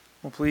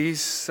Well,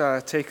 please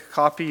take a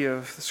copy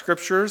of the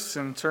Scriptures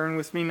and turn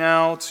with me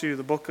now to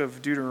the book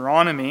of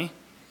Deuteronomy.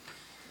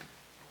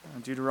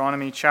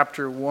 Deuteronomy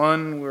chapter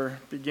 1, we're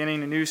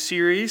beginning a new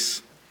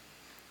series,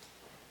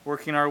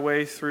 working our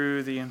way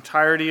through the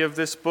entirety of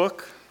this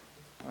book.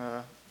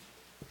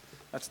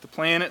 That's the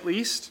plan at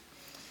least.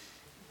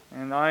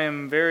 And I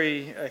am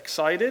very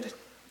excited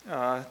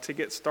to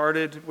get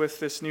started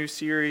with this new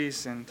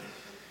series and to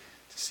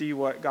see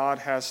what God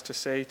has to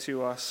say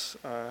to us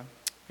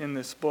in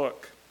this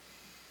book.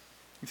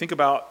 You think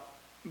about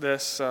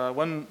this,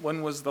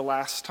 when was the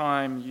last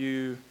time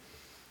you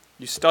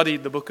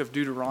studied the book of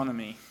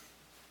Deuteronomy?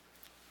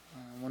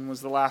 When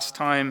was the last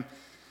time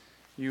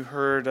you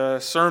heard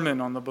a sermon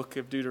on the book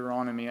of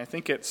Deuteronomy? I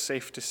think it's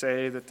safe to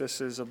say that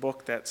this is a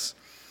book that's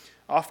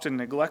often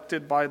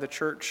neglected by the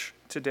church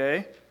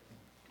today.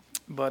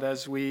 But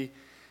as we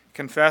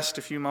confessed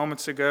a few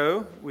moments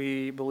ago,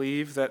 we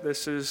believe that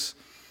this is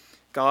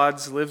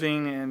God's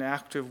living and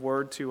active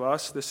word to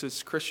us. This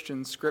is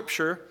Christian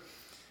scripture,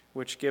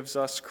 which gives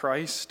us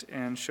Christ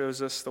and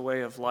shows us the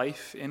way of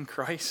life in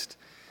Christ.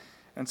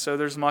 And so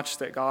there's much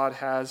that God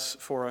has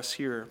for us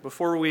here.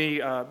 Before we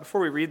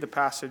read the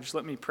passage,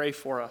 let me pray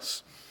for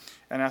us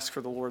and ask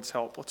for the Lord's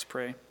help. Let's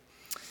pray.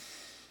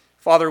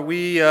 Father,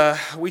 we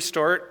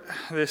start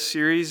this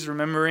series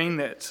remembering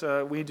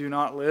that we do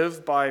not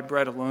live by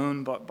bread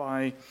alone, but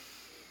by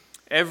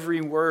every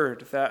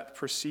word that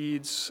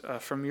proceeds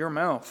from your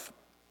mouth.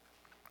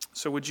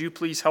 So would you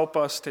please help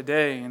us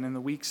today and in the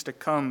weeks to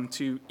come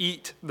to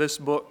eat this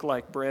book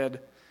like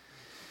bread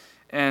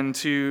and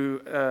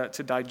to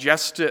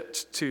digest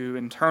it, to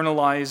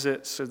internalize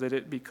it so that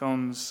it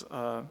becomes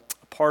a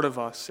part of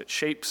us, it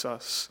shapes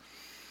us,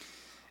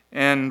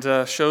 and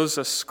shows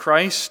us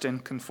Christ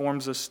and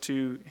conforms us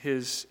to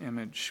his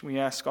image. We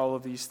ask all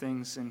of these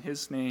things in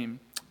his name.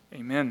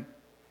 Amen.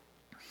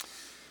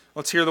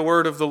 Let's hear the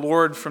word of the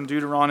Lord from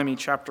Deuteronomy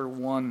chapter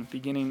 1,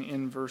 beginning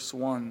in verse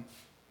 1.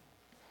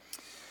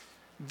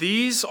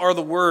 These are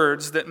the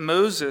words that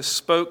Moses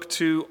spoke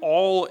to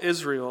all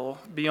Israel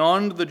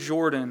beyond the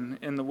Jordan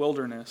in the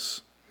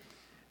wilderness,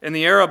 in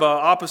the Arabah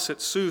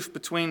opposite Suf,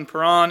 between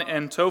Paran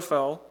and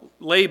Tophel,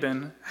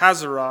 Laban,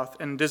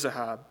 Hazeroth, and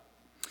Dizahab.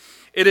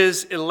 It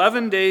is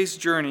 11 days'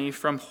 journey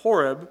from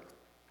Horeb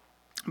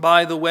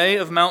by the way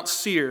of Mount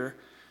Seir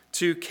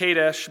to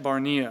Kadesh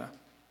Barnea.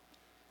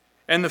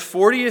 And the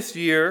 40th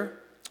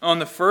year, on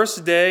the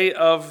first day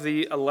of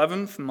the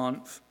 11th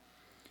month,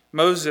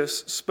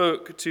 Moses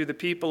spoke to the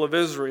people of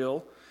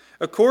Israel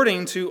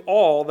according to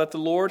all that the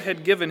Lord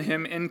had given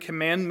him in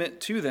commandment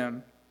to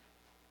them,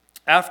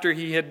 after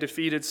he had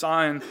defeated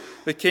Sihon,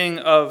 the king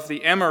of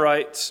the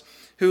Amorites,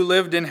 who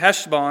lived in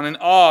Heshbon, and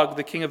Og,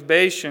 the king of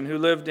Bashan, who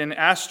lived in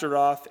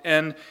Ashtaroth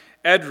and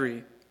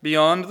Edrei,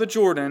 beyond the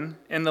Jordan,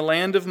 in the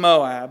land of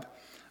Moab.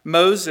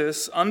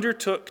 Moses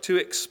undertook to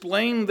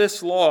explain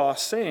this law,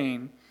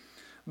 saying,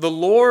 "The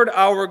Lord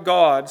our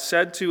God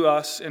said to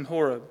us in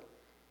Horeb,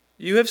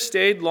 'You have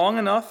stayed long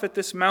enough at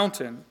this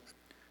mountain.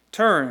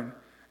 Turn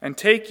and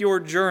take your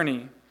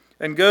journey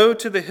and go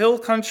to the hill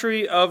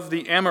country of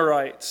the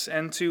Amorites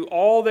and to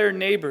all their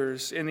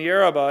neighbors in the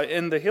Arabah,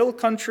 in the hill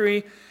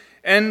country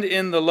and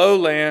in the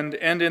lowland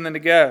and in the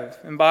Negev,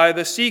 and by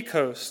the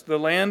seacoast, the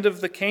land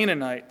of the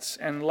Canaanites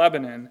and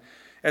Lebanon,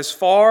 as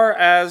far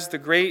as the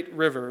great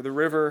river, the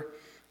river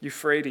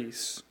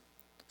Euphrates.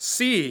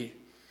 See,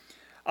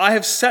 I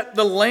have set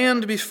the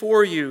land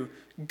before you.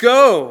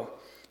 Go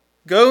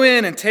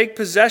in and take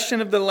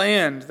possession of the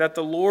land that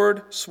the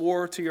Lord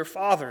swore to your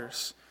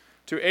fathers,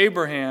 to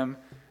Abraham,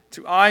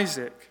 to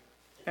Isaac,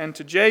 and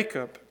to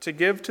Jacob, to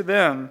give to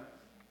them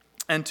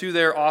and to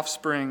their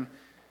offspring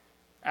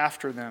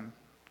after them.'"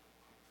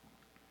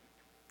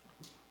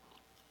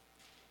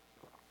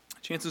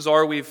 Chances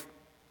are we've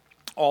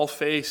all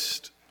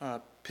faced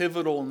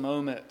pivotal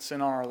moments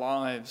in our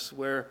lives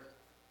where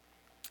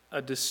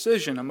a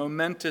decision, a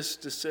momentous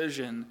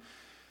decision,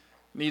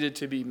 needed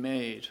to be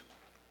made.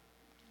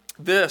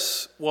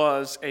 This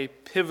was a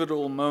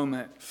pivotal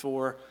moment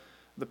for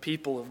the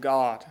people of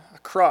God, a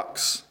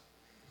crux.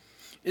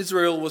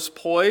 Israel was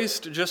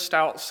poised just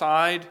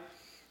outside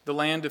the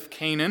land of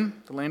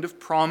Canaan, the land of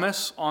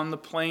promise, on the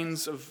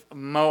plains of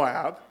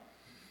Moab.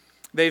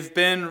 They've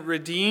been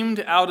redeemed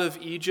out of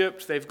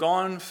Egypt. They've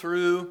gone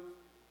through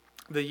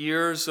the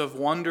years of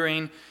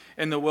wandering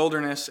in the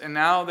wilderness, and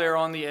now they're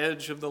on the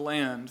edge of the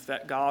land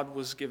that God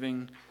was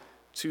giving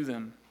to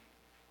them.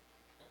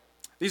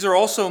 These are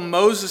also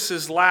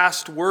Moses'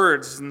 last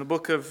words in the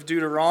book of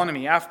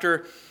Deuteronomy.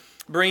 After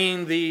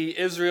bringing the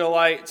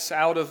Israelites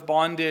out of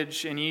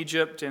bondage in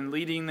Egypt and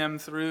leading them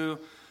through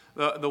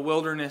the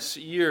wilderness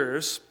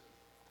years,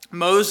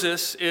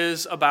 Moses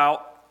is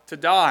about to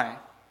die.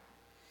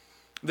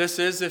 This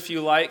is, if you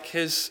like,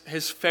 his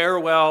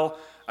farewell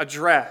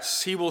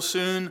address. He will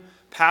soon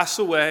pass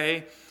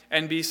away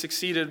and be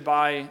succeeded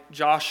by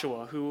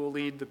Joshua, who will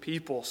lead the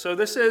people. So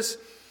this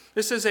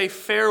is a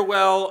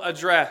farewell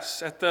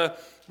address. At the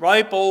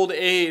ripe old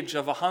age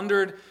of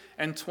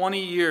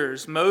 120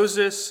 years,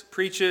 Moses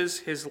preaches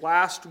his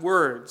last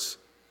words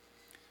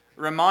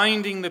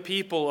reminding the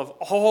people of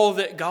all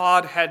that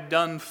God had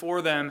done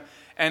for them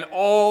and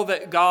all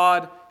that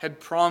God had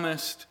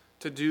promised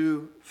to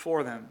do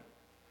for them.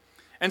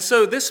 And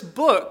so this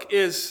book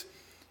it's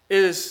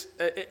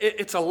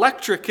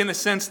electric in the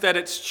sense that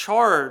it's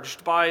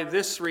charged by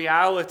this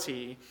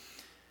reality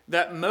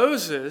that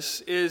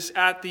Moses is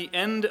at the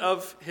end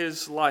of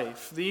his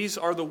life. These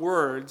are the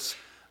words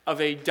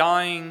of a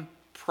dying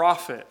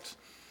prophet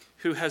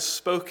who has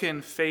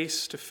spoken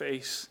face to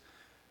face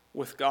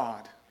with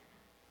God.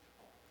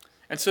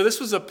 And so this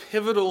was a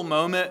pivotal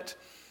moment.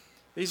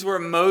 These were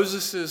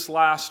Moses'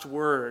 last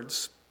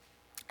words.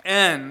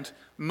 And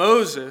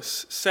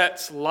Moses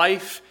sets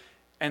life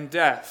and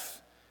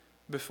death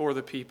before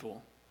the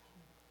people.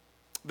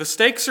 The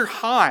stakes are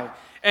high,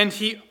 and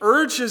he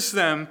urges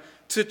them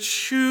to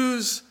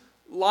choose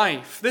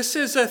life. This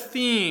is a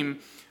theme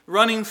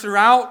running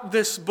throughout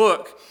this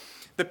book.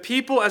 The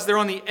people, as they're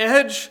on the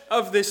edge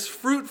of this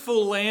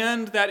fruitful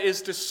land that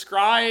is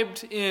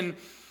described in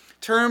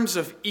terms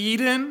of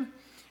Eden,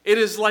 it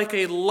is like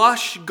a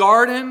lush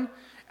garden,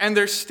 and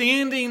they're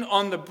standing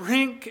on the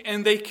brink,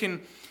 and they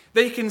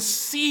can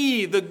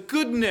see the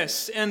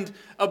goodness and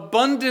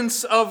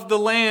abundance of the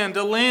land,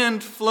 a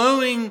land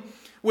flowing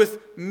with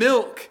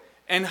milk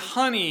and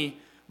honey,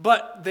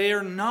 but they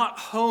are not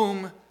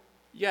home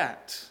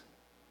yet.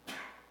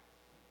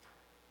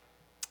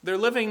 They're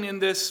living in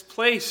this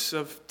place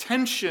of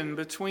tension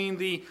between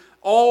the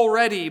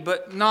already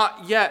but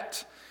not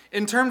yet.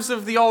 In terms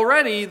of the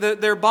already,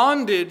 their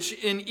bondage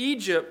in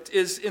Egypt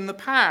is in the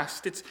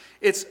past.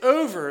 It's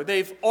over.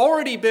 They've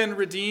already been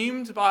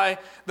redeemed by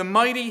the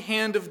mighty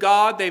hand of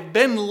God. They've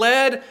been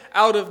led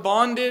out of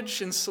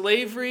bondage and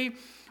slavery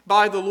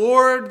by the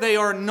Lord. They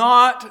are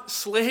not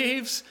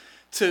slaves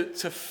to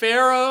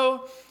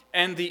Pharaoh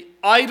and the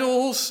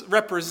idols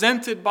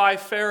represented by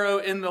Pharaoh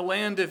in the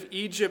land of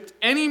Egypt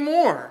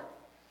anymore.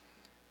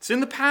 It's in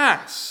the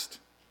past.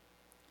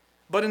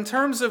 But in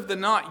terms of the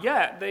not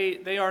yet,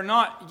 they are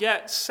not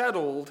yet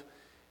settled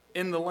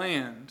in the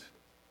land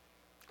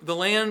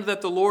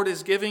that the Lord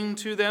is giving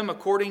to them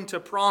according to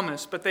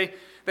promise. But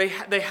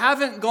they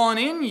haven't gone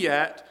in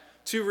yet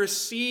to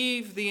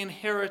receive the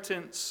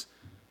inheritance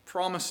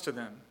promised to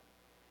them.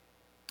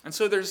 And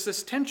so there's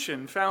this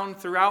tension found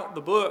throughout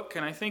the book,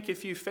 and I think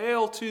if you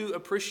fail to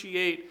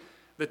appreciate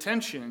the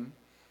tension,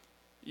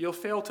 you'll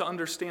fail to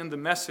understand the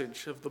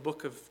message of the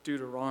book of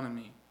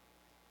Deuteronomy.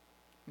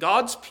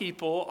 God's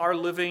people are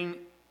living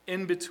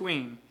in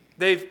between.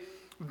 They've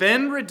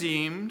been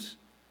redeemed,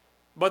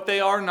 but they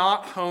are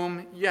not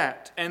home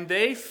yet. And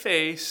they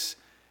face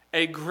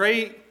a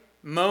great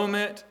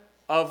moment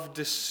of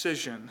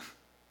decision.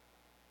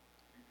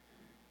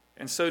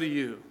 And so do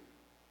you.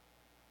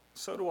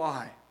 So do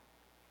I.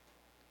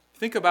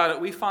 Think about it.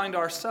 We find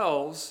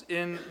ourselves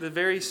in the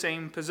very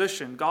same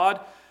position. God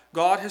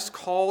has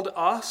called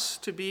us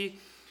to be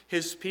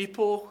His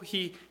people.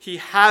 He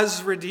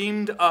has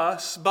redeemed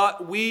us,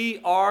 but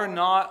we are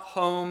not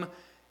home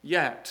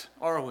yet,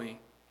 are we?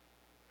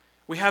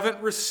 We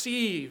haven't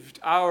received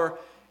our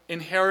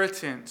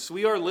inheritance.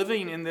 We are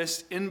living in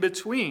this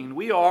in-between.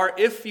 We are,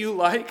 if you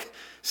like,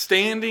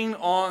 standing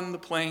on the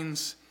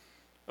plains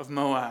of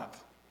Moab.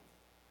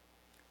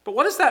 But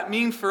what does that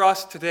mean for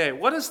us today?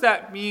 What does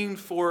that mean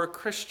for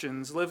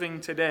Christians living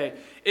today?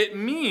 It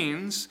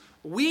means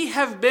we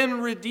have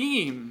been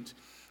redeemed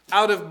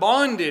out of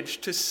bondage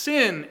to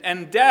sin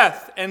and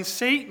death and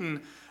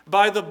Satan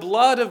by the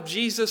blood of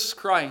Jesus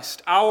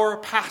Christ, our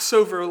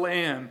Passover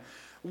lamb.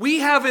 We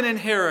have an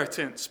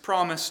inheritance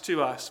promised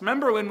to us.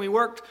 Remember when we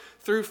worked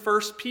through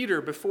 1 Peter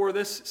before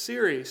this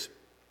series?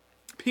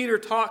 Peter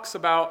talks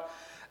about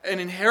an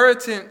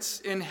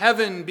inheritance in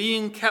heaven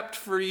being kept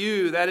for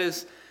you that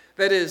is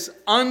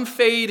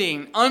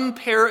unfading,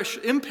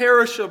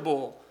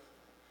 imperishable.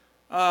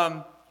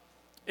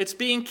 It's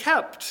being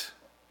kept.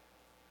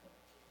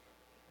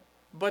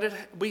 But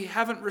we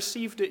haven't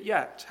received it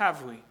yet,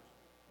 have we?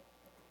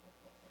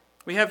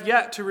 We have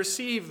yet to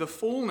receive the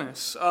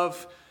fullness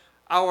of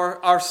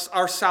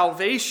our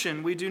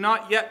salvation. We do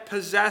not yet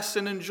possess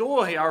and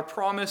enjoy our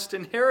promised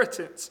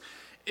inheritance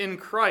in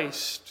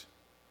Christ.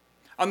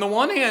 On the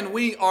one hand,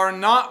 we are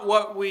not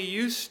what we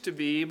used to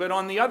be, but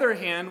on the other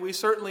hand, we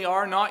certainly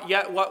are not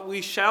yet what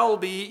we shall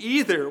be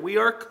either. We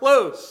are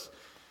close.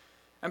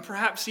 And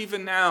perhaps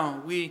even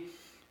now, we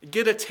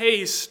get a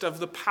taste of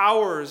the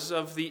powers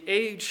of the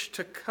age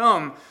to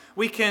come.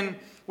 We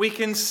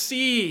can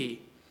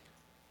see,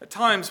 at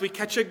times we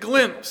catch a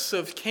glimpse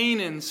of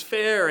Canaan's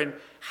fair and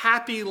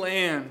happy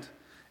land.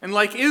 And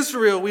like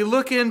Israel, we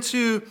look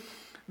into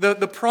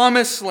the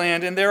promised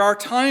land, and there are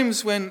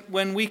times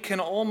when we can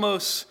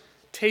almost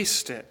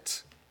taste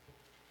it.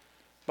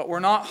 But we're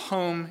not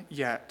home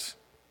yet.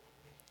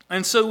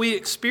 And so we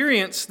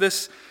experience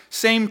this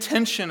same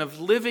tension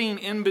of living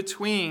in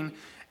between,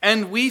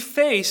 and we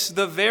face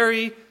the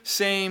very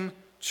same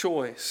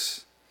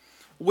choice.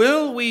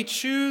 Will we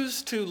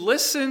choose to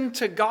listen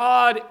to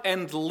God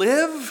and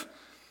live,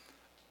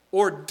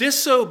 or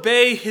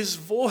disobey His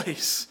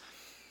voice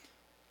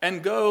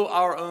and go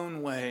our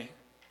own way?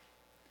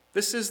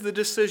 This is the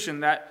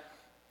decision that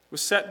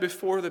was set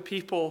before the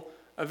people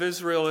of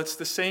Israel, it's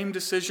the same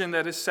decision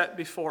that is set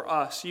before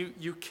us.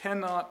 You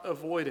cannot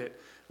avoid it.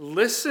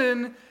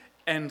 Listen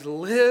and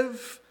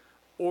live,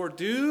 or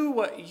do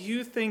what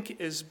you think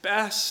is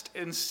best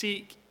and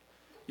seek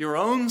your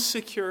own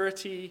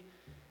security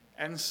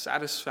and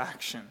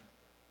satisfaction.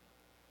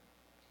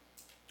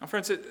 Now,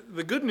 friends,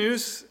 the good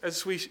news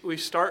as we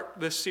start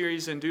this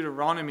series in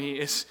Deuteronomy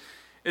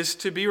is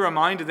to be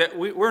reminded that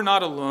we're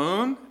not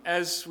alone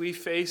as we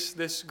face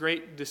this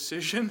great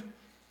decision.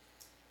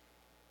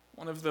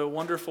 One of the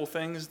wonderful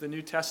things the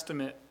New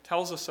Testament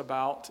tells us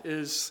about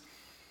is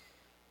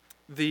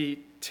the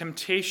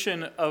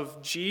temptation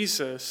of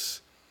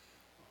Jesus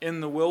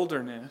in the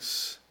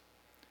wilderness,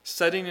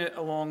 setting it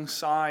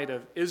alongside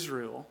of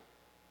Israel.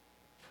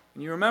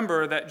 And you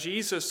remember that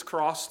Jesus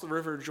crossed the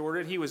river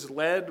Jordan. He was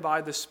led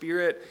by the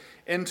Spirit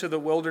into the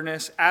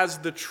wilderness as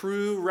the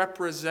true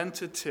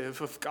representative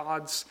of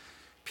God's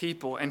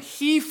people. And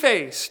he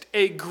faced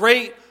a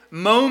great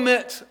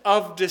moment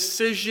of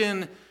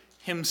decision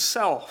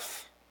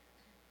himself.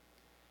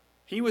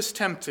 He was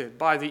tempted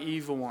by the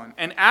evil one.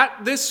 And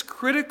at this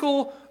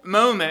critical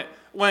moment,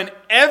 when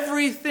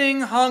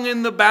everything hung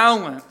in the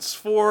balance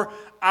for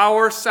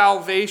our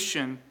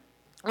salvation,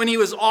 when he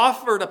was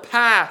offered a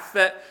path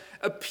that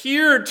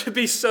appeared to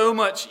be so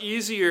much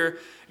easier,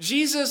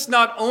 Jesus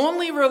not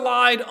only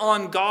relied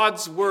on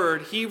God's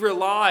word, he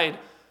relied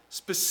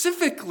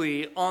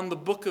specifically on the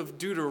book of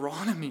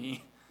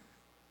Deuteronomy.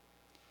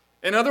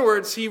 In other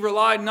words, he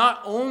relied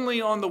not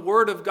only on the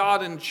word of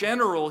God in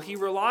general, he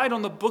relied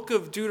on the book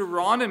of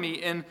Deuteronomy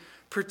in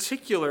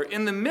particular.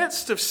 In the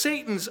midst of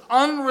Satan's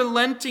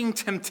unrelenting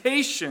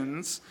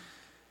temptations,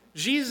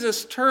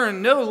 Jesus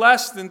turned no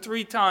less than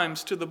 3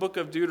 times to the book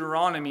of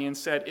Deuteronomy and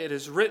said, "It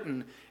is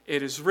written,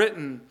 it is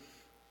written,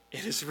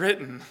 it is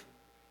written."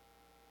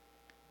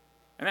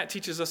 And that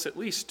teaches us at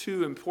least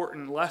 2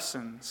 important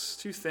lessons,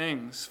 2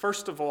 things.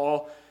 First of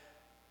all,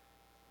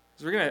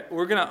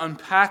 we're going to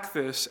unpack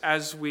this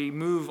as we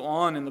move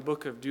on in the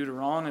book of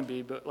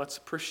Deuteronomy, but let's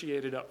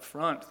appreciate it up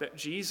front that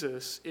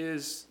Jesus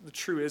is the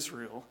true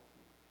Israel.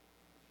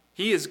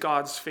 He is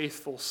God's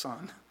faithful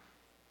Son.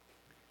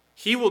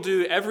 He will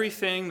do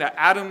everything that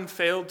Adam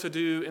failed to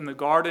do in the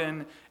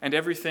garden and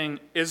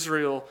everything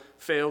Israel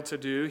failed to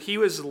do. He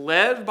was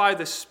led by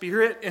the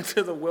Spirit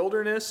into the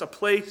wilderness, a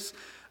place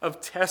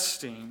of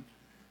testing.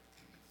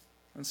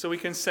 And so we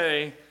can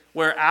say,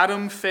 where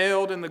Adam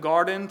failed in the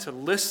garden to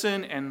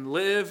listen and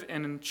live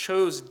and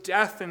chose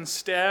death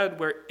instead,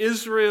 where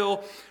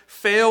Israel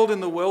failed in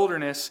the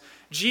wilderness,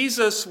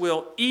 Jesus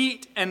will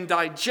eat and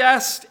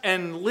digest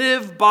and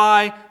live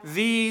by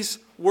these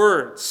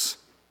words.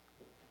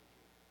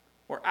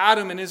 Where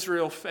Adam and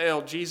Israel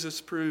failed, Jesus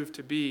proved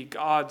to be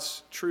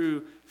God's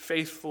true,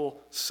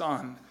 faithful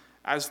Son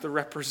as the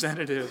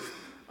representative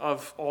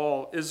of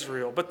all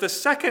Israel. But the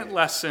second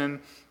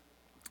lesson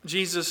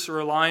Jesus'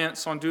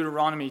 reliance on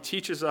Deuteronomy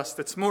teaches us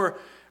that's more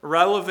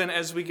relevant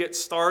as we get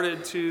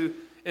started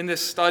in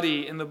this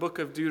study in the book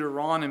of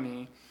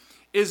Deuteronomy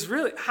is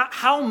really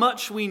how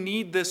much we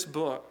need this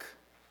book.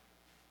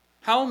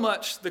 How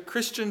much the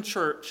Christian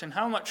church and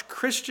how much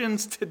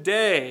Christians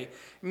today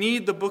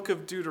need the book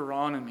of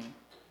Deuteronomy.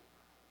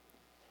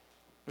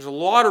 There's a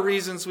lot of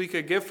reasons we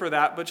could give for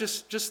that, but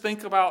just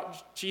think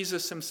about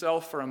Jesus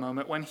himself for a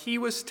moment. When he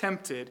was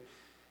tempted,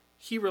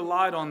 he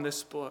relied on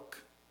this book.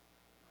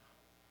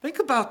 Think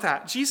about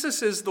that.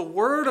 Jesus is the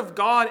Word of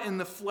God in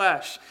the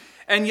flesh.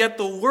 And yet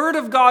the Word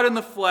of God in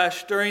the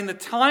flesh during the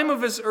time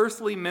of his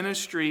earthly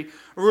ministry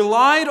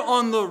relied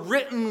on the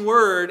written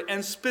Word,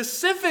 and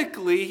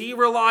specifically he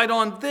relied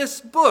on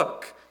this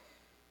book.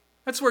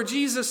 That's where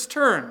Jesus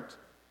turned.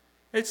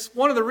 It's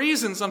one of the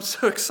reasons I'm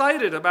so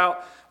excited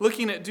about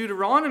looking at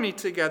Deuteronomy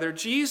together.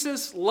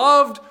 Jesus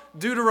loved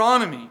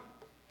Deuteronomy,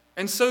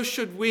 and so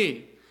should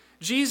we.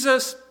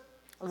 Jesus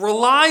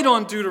relied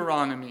on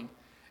Deuteronomy,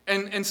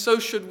 and so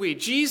should we.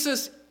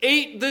 Jesus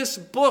ate this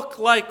book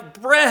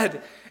like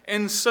bread,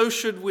 and so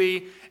should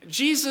we.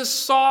 Jesus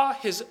saw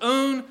his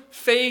own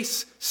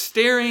face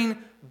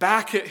staring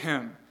back at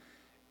him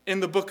in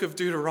the book of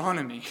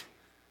Deuteronomy,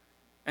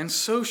 and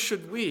so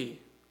should we.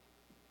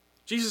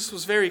 Jesus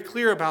was very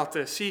clear about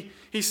this.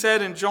 He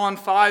said in John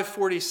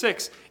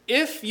 5:46,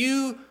 if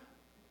you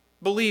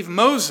believe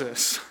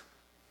Moses,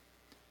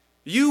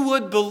 you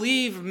would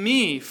believe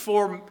me,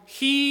 for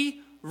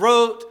he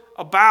wrote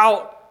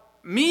about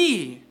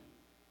me.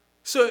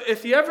 So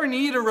if you ever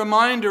need a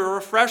reminder or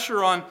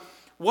refresher on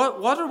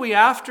what are we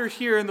after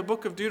here in the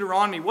book of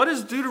Deuteronomy, what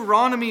is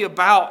Deuteronomy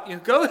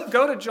about?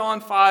 Go to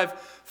John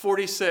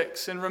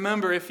 5:46 and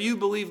remember, if you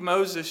believe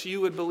Moses,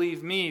 you would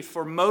believe me,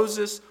 for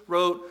Moses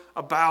wrote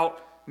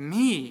about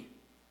me.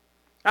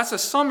 That's a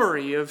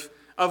summary of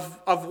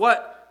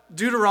what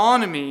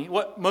Deuteronomy,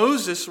 what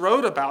Moses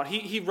wrote about.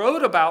 He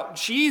wrote about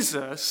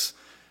Jesus,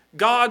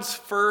 God's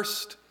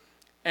first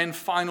and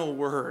final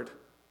word.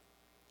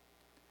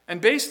 And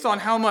based on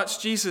how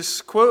much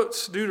Jesus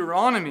quotes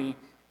Deuteronomy,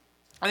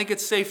 I think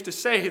it's safe to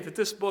say that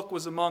this book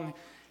was among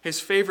his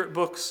favorite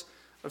books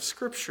of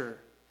Scripture.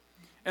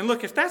 And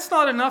look, if that's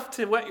not enough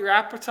to whet your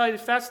appetite,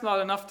 if that's not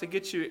enough to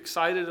get you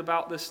excited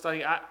about this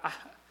study,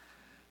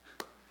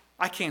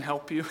 I can't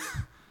help you.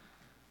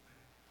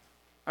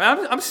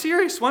 I'm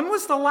serious. When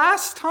was the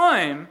last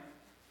time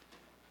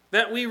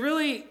that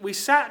we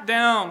sat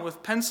down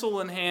with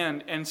pencil in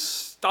hand and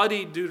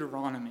studied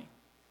Deuteronomy?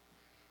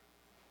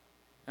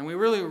 And we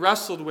really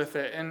wrestled with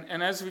it.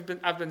 And as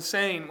I've been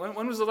saying,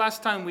 when was the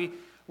last time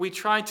we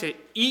tried to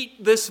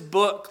eat this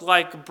book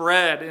like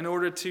bread in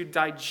order to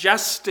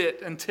digest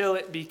it until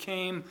it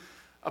became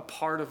a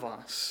part of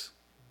us?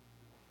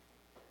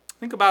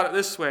 Think about it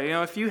this way.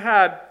 If you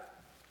had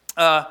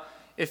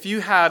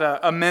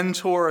a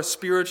mentor, a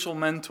spiritual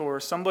mentor,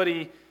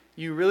 somebody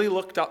you really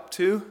looked up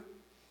to,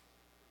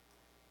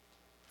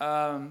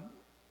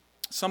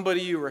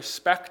 somebody you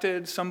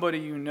respected, somebody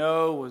you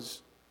know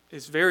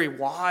is very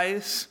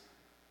wise,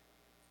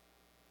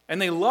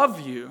 and they love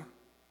you,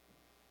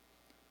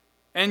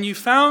 and you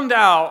found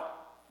out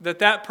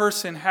that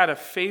person had a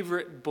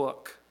favorite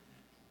book,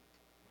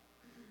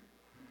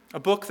 a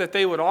book that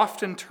they would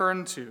often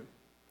turn to,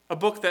 a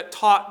book that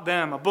taught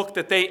them, a book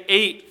that they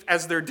ate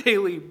as their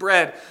daily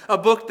bread, a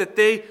book that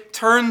they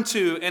turned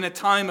to in a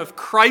time of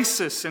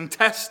crisis and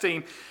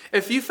testing.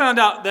 If you found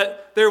out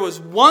that there was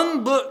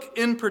one book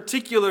in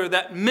particular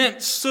that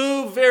meant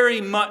so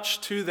very much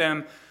to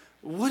them,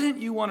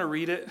 wouldn't you want to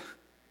read it?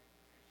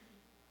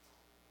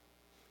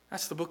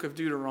 That's the book of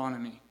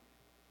Deuteronomy.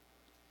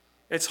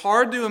 It's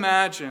hard to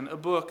imagine a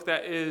book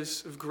that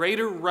is of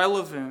greater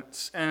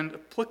relevance and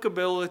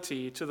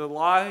applicability to the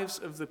lives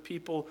of the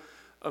people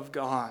of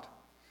God.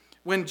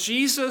 When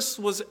Jesus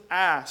was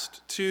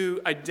asked to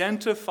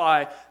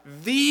identify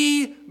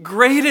the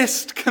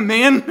greatest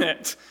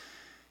commandment,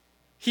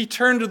 he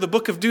turned to the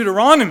book of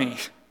Deuteronomy,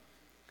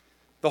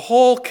 the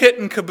whole kit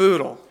and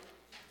caboodle.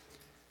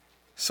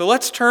 So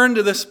let's turn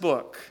to this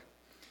book.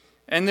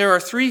 And there are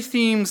 3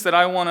 themes that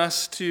I want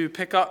us to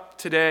pick up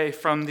today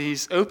from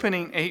these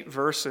opening 8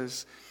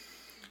 verses.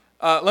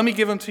 Let me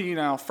give them to you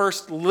now.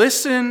 First,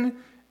 listen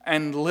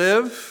and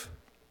live.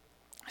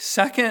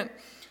 Second,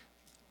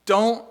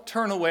 don't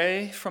turn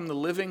away from the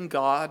living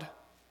God.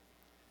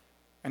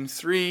 And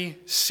 3,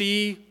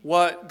 see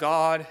what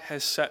God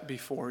has set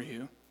before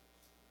you.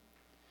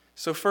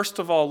 So first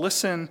of all,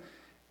 listen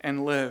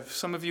and live.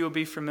 Some of you will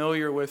be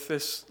familiar with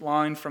this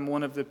line from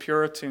one of the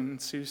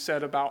Puritans who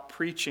said about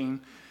preaching,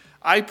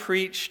 "I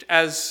preached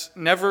as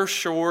never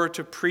sure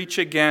to preach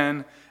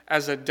again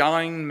as a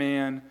dying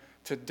man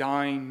to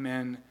dying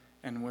men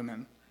and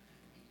women."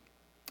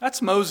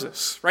 That's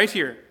Moses right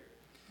here.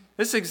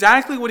 This is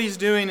exactly what he's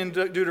doing in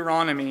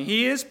Deuteronomy.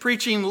 He is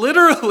preaching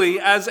literally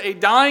as a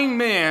dying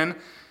man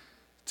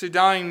to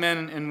dying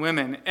men and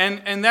women.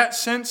 And that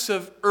sense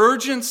of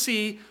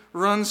urgency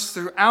runs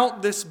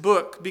throughout this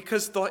book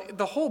because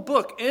the whole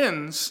book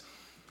ends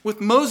with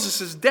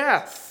Moses'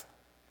 death.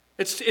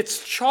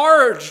 It's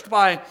charged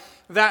by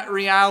that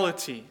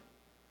reality.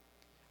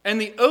 And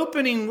the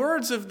opening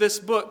words of this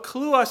book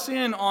clue us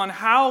in on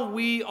how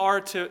we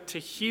are to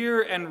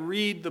hear and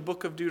read the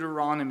book of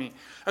Deuteronomy.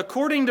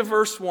 According to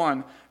verse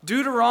 1,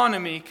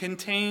 Deuteronomy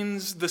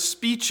contains the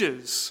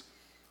speeches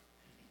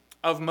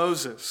of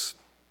Moses.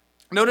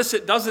 Notice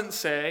it doesn't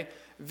say,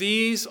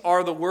 "These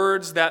are the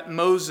words that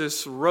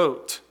Moses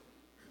wrote."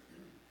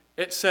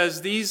 It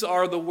says, "These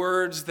are the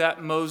words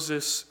that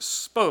Moses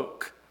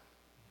spoke."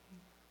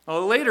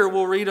 Well, later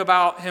we'll read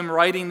about him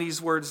writing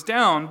these words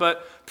down,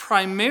 but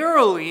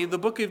primarily the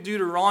book of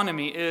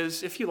Deuteronomy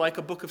is, if you like,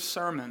 a book of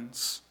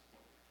sermons.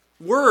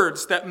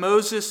 Words that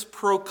Moses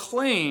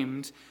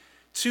proclaimed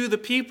to the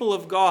people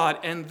of God,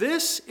 and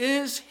this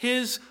is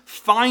his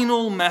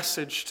final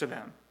message to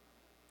them.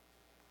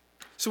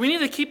 So we need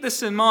to keep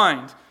this in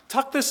mind.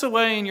 Tuck this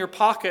away in your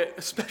pocket,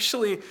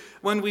 especially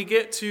when we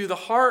get to the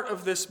heart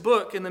of this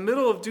book. In the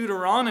middle of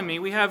Deuteronomy,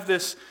 we have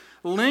this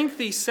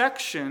lengthy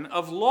section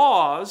of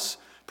laws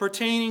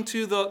pertaining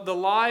to the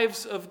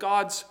lives of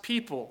God's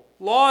people.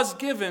 Laws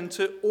given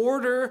to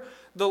order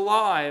the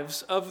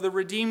lives of the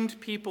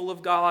redeemed people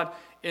of God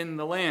in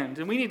the land.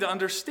 And we need to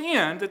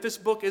understand that this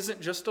book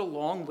isn't just a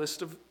long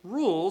list of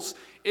rules.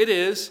 It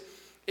is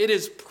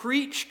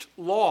preached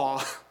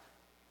law.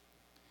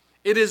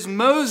 It is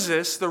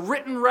Moses, the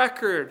written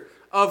record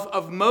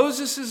of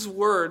Moses'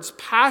 words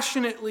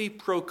passionately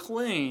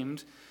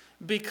proclaimed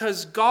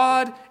because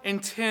God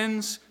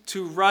intends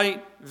to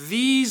write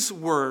these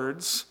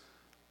words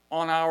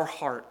on our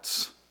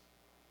hearts.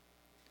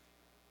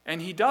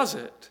 And he does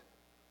it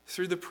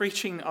through the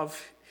preaching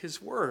of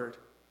his word.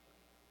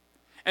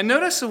 And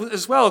notice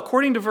as well,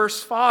 according to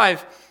verse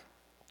 5,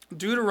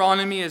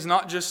 Deuteronomy is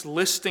not just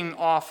listing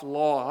off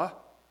law.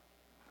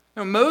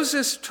 No,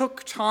 Moses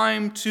took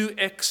time to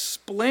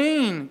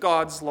explain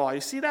God's law.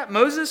 You see that?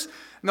 Moses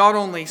not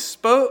only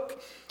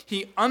spoke,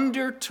 he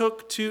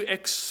undertook to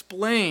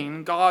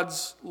explain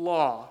God's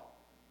law.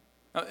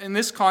 Now, in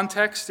this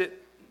context,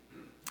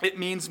 it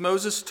means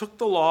Moses took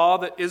the law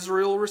that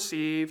Israel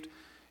received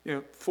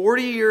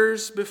 40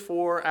 years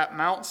before at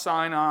Mount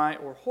Sinai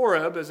or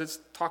Horeb, as it's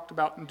talked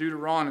about in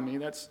Deuteronomy.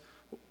 That's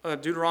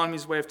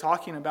Deuteronomy's way of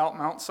talking about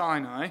Mount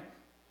Sinai.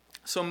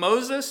 So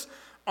Moses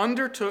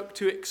undertook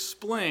to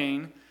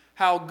explain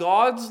how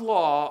God's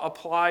law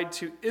applied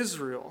to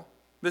Israel,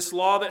 this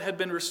law that had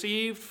been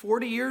received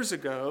 40 years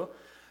ago,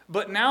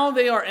 but now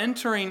they are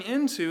entering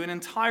into an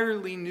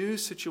entirely new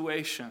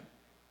situation.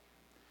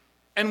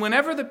 And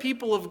whenever the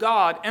people of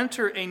God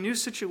enter a new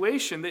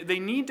situation, they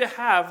need to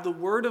have the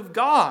Word of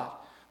God,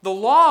 the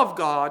law of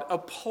God,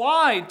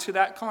 applied to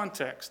that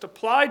context,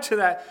 applied to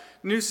that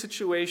new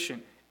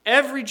situation.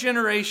 Every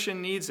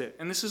generation needs it,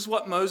 and this is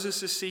what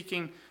Moses is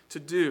seeking to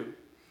do.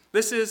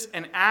 This is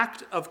an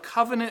act of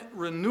covenant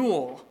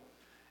renewal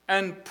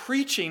and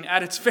preaching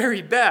at its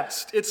very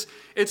best.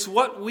 It's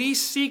what we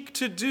seek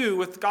to do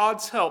with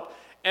God's help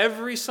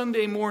every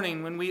Sunday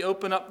morning when we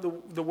open up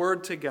the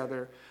Word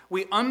together.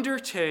 We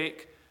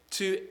undertake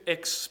to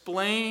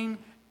explain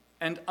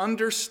and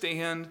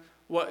understand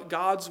what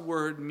God's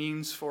Word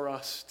means for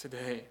us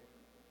today.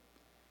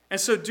 And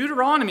so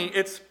Deuteronomy,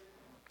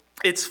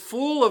 it's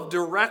full of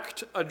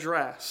direct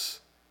address.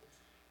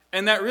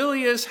 And that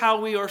really is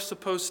how we are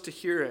supposed to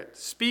hear it,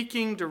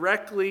 speaking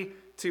directly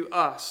to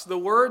us. The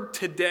word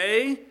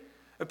today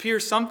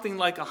appears something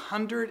like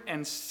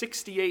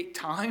 168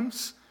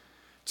 times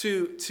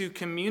to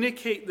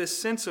communicate this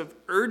sense of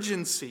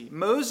urgency.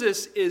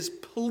 Moses is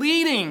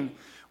pleading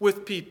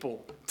with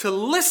people to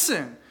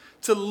listen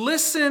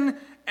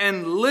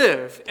and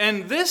live.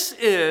 And this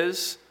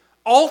is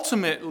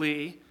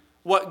ultimately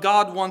what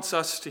God wants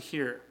us to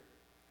hear.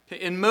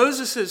 In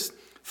Moses'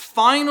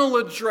 final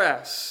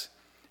address,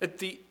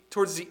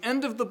 towards the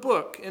end of the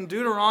book, in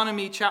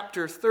Deuteronomy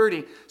chapter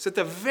 30, it's at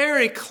the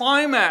very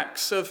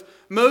climax of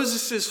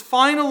Moses'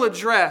 final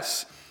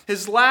address,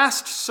 his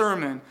last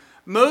sermon.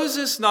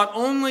 Moses not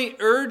only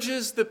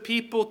urges the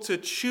people to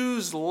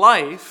choose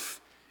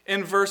life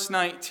in verse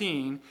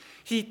 19,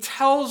 he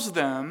tells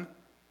them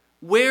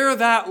where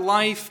that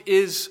life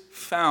is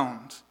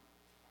found.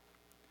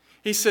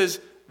 He says,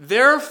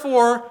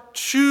 therefore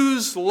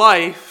choose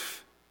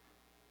life,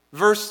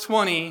 verse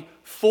 20,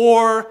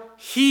 for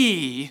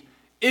He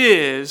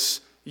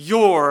is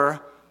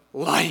your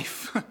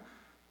life.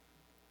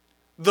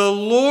 The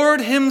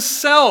Lord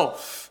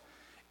Himself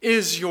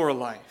is your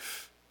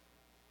life.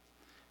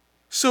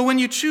 So when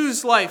you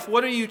choose life,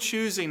 what are you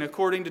choosing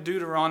according to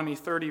Deuteronomy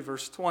 30,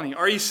 verse 20?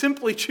 Are you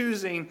simply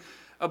choosing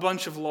a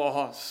bunch of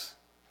laws?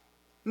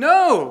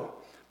 No.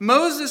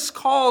 Moses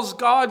calls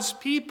God's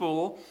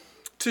people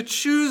to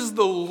choose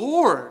the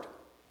Lord,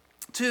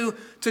 to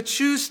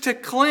choose to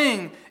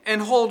cling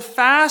and hold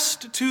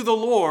fast to the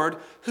Lord,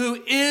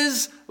 who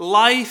is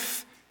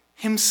life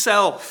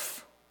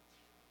Himself.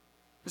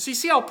 So you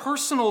see how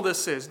personal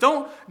this is.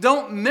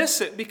 Don't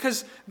miss it,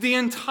 because the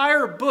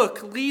entire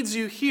book leads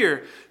you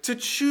here. To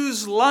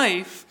choose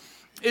life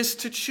is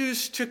to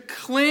choose to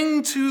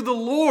cling to the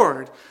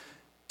Lord,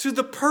 to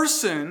the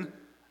person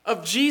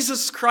of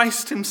Jesus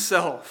Christ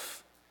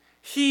Himself.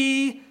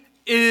 He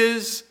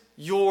is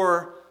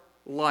your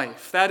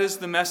life. That is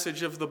the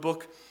message of the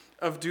book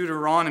of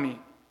Deuteronomy.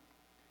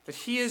 That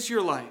He is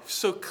your life.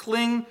 So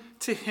cling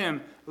to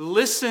Him.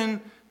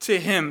 Listen to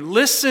Him.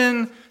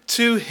 Listen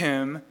to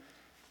Him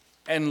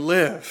and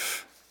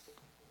live.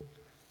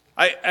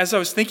 As I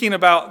was thinking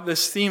about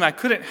this theme, I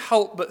couldn't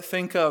help but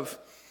think of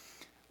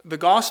the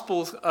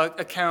gospel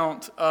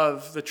account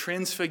of the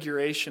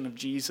transfiguration of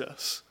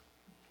Jesus.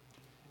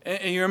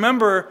 And you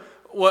remember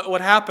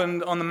what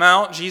happened on the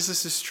Mount.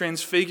 Jesus is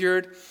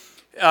transfigured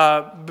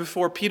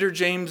before Peter,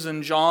 James,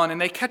 and John,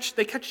 and they catch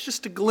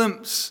just a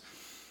glimpse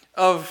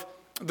of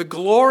the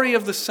glory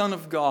of the Son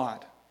of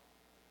God.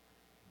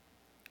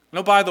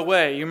 No, by the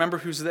way, you remember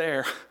who's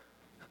there?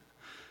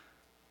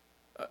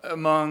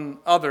 Among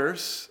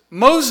others,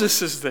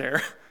 Moses is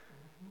there,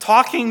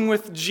 talking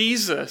with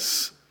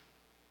Jesus.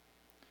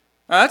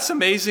 Now, that's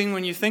amazing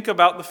when you think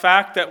about the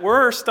fact that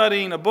we're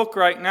studying a book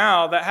right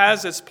now that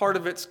has as part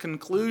of its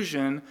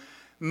conclusion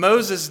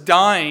Moses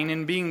dying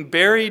and being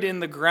buried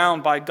in the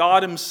ground by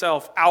God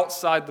Himself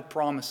outside the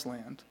promised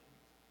land.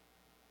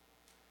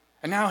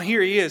 And now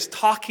here He is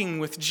talking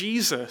with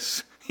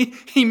Jesus.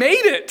 He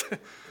made it,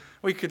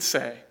 we could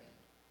say.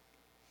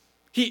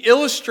 He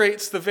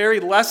illustrates the very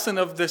lesson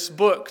of this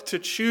book. To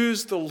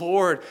choose the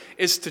Lord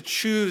is to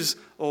choose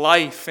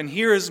life. And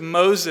here is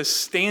Moses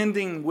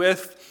standing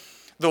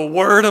with the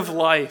Word of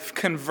life,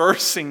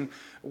 conversing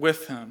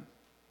with Him.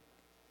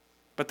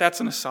 But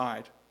that's an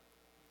aside.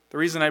 The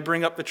reason I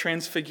bring up the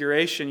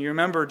transfiguration, you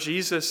remember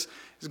Jesus'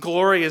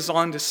 glory is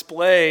on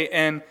display,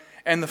 and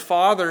the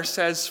Father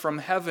says from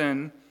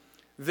heaven,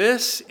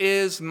 "This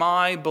is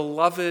my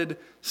beloved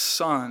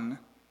Son.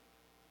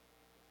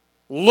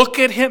 Look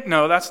at Him."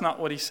 No, that's not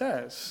what He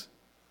says.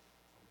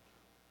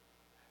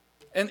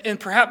 And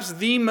perhaps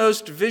the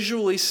most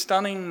visually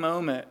stunning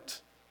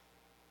moment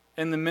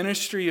in the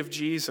ministry of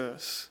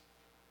Jesus,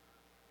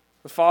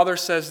 the Father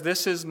says,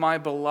 "This is my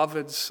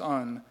beloved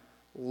Son.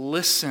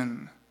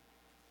 Listen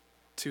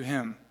to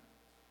Him."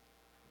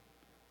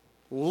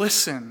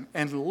 Listen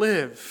and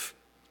live.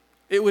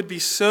 It would be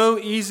so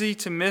easy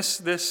to miss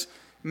this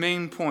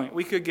main point.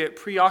 We could get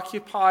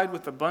preoccupied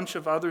with a bunch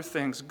of other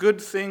things, good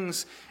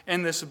things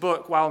in this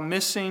book, while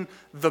missing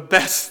the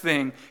best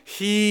thing.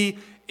 He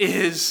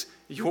is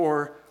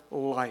your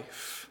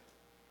life.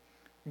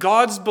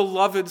 God's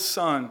beloved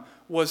Son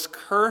was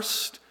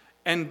cursed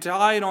and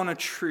died on a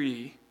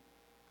tree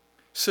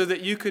so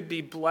that you could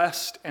be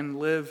blessed and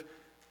live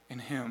in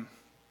Him.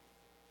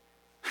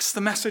 That's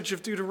the message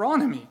of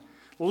Deuteronomy.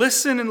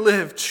 Listen and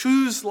live.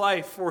 Choose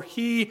life, for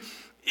He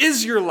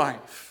is your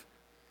life.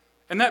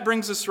 And that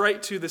brings us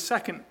right to the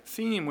second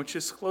theme, which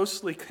is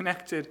closely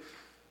connected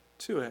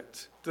to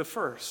it, the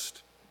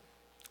first.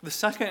 The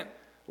second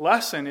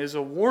lesson is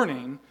a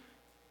warning.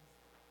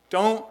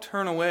 Don't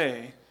turn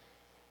away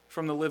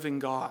from the living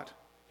God.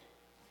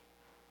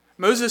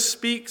 Moses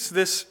speaks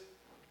this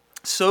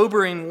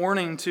sobering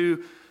warning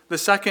to the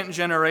second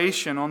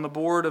generation on the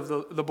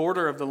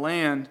border of the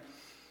land.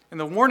 And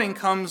the warning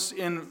comes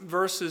in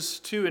verses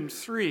 2 and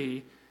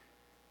 3,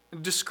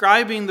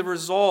 describing the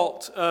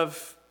result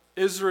of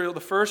Israel,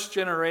 the first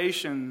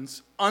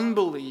generation's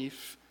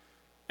unbelief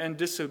and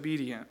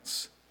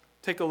disobedience.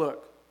 Take a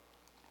look.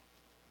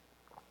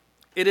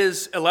 It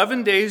is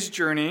 11 days'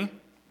 journey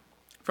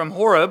from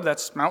Horeb,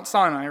 that's Mount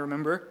Sinai,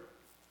 remember,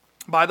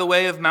 by the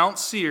way of Mount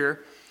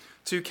Seir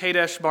to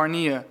Kadesh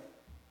Barnea.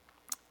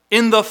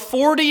 In the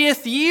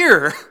 40th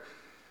year,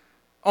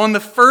 on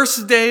the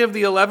first day of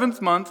the 11th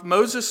month,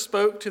 Moses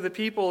spoke to the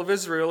people of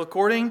Israel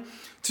according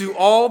to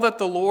all that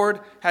the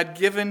Lord had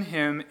given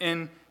him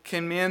in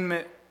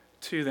commandment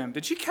to them.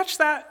 Did you catch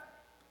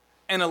that?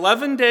 An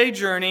 11-day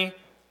journey,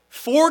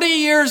 40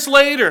 years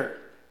later,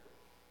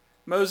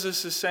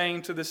 Moses is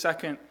saying to the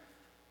second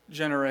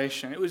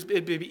generation.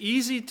 It'd be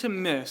easy to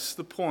miss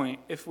the point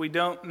if we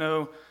don't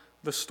know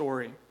the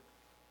story.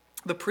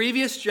 The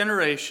previous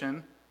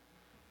generation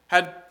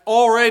had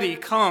already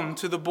come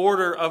to the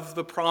border of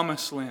the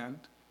Promised Land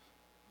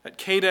at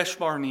Kadesh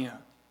Barnea.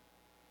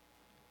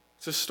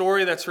 It's a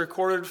story that's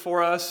recorded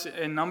for us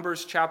in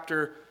Numbers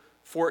chapter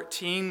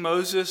 14.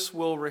 Moses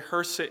will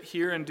rehearse it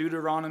here in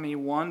Deuteronomy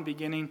 1,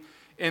 beginning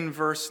in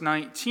verse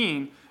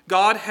 19.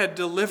 God had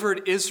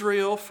delivered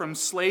Israel from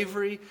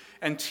slavery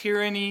and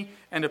tyranny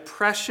and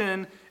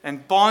oppression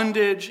and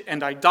bondage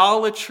and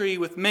idolatry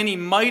with many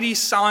mighty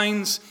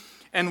signs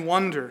and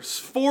wonders.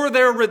 For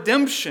their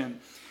redemption,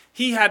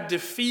 He had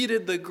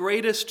defeated the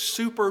greatest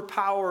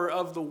superpower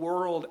of the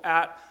world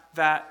at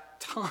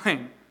that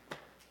time.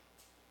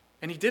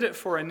 And He did it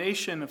for a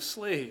nation of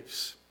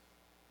slaves.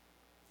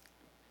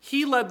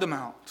 He led them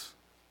out.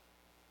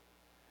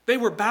 They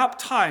were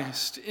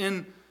baptized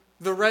in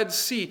the Red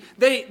Sea.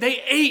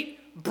 They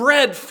ate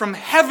bread from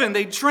heaven.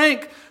 They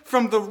drank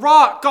from the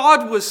rock.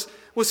 God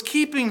was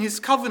keeping His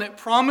covenant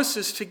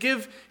promises to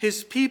give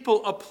His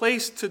people a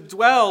place to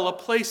dwell, a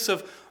place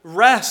of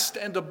rest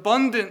and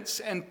abundance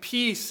and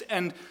peace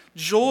and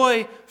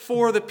joy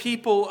for the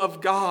people of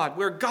God,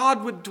 where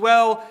God would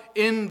dwell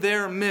in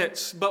their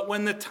midst. But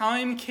when the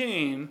time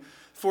came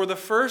for the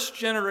first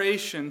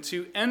generation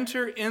to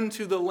enter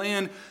into the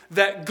land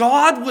that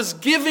God was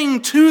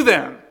giving to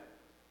them,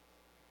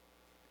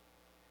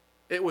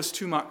 it was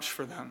too much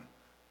for them.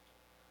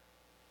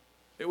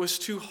 It was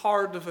too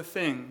hard of a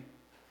thing.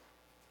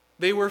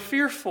 They were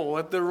fearful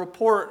at the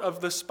report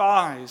of the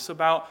spies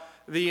about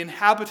the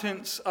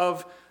inhabitants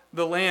of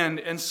the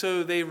land, and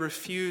so they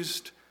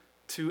refused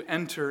to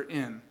enter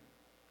in.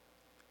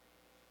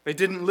 They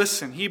didn't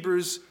listen.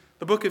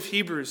 The book of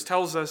Hebrews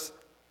tells us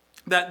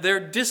that their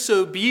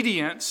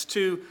disobedience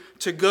to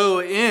go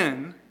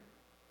in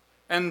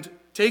and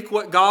take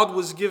what God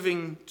was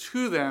giving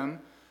to them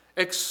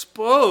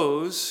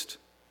exposed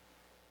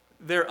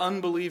their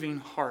unbelieving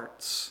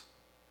hearts.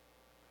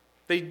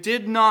 They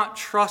did not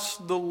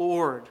trust the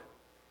Lord,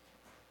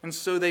 and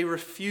so they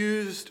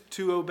refused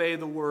to obey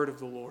the word of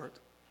the Lord.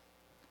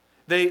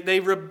 They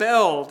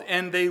rebelled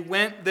and they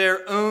went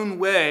their own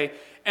way,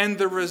 and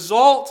the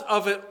result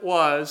of it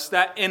was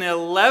that an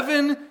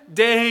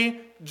 11-day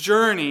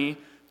journey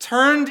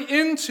turned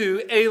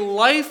into a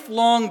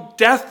lifelong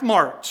death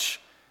march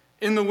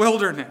in the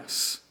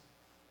wilderness.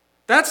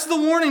 That's the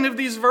warning of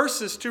these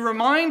verses, to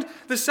remind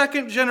the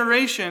second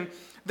generation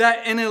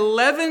that an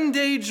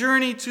 11-day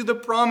journey to the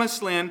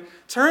Promised Land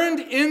turned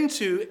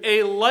into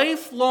a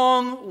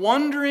lifelong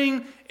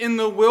wandering in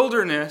the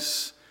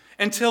wilderness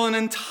until an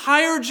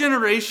entire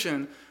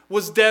generation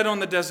was dead on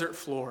the desert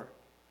floor.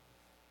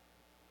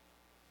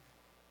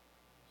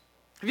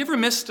 Have you ever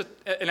missed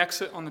an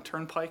exit on the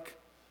turnpike?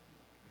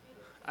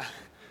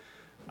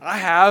 I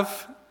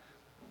have.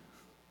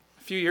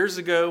 A few years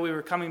ago, we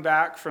were coming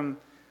back from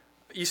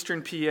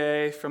Eastern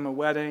PA from a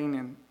wedding,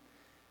 and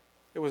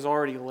it was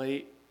already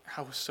late.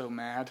 I was so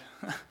mad.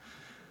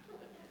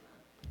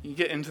 You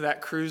get into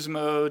that cruise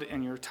mode,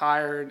 and you're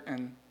tired,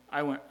 and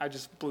I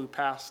just blew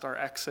past our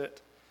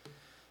exit.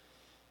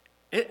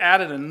 It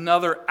added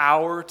another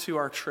hour to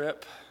our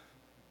trip.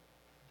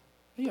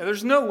 Yeah,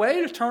 there's no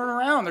way to turn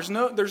around.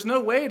 There's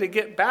no way to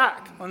get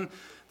back on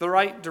the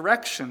right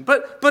direction.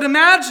 But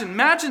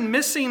imagine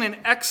missing an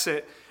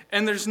exit,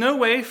 and there's no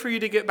way for you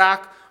to get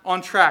back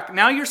on track.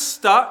 Now you're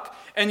stuck,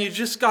 and you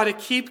just got to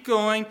keep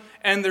going,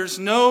 and there's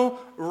no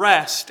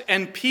rest,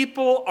 and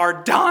people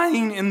are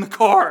dying in the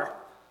car.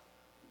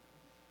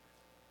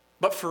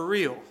 But for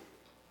real.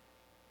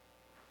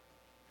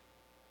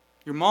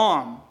 Your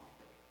mom,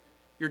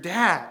 your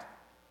dad,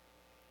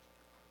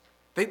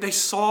 they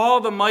saw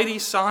the mighty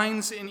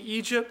signs in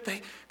Egypt.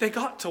 They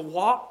got to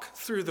walk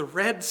through the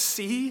Red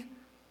Sea.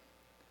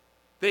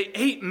 They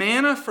ate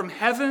manna from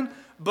heaven,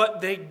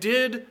 but they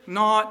did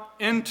not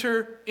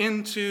enter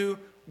into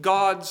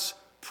God's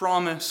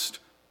promised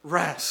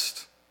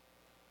rest.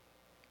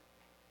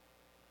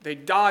 They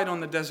died on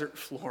the desert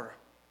floor.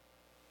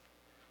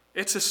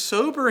 It's a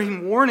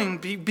sobering warning.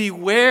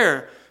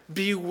 Beware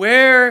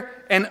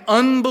an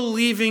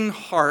unbelieving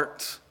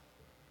heart,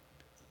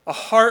 a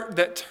heart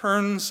that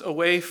turns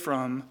away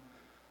from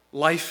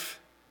life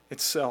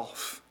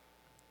itself.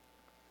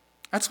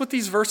 That's what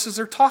these verses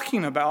are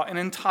talking about. An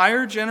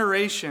entire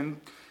generation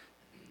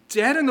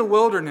dead in the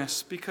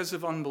wilderness because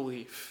of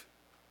unbelief.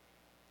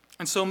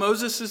 And so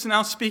Moses is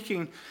now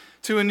speaking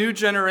to a new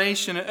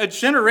generation, a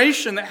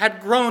generation that had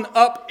grown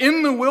up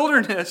in the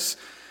wilderness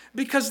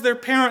because their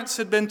parents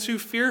had been too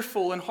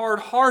fearful and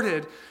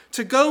hard-hearted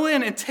to go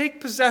in and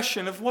take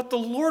possession of what the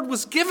Lord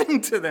was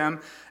giving to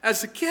them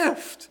as a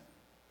gift.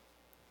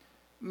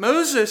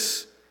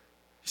 Moses,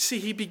 see,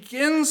 he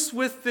begins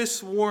with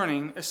this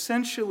warning,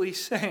 essentially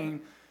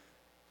saying,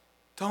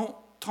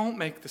 don't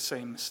make the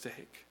same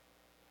mistake.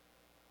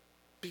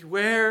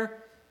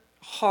 Beware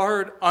a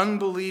hard,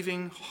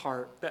 unbelieving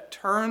heart that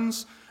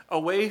turns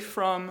away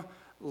from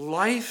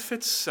life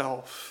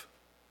itself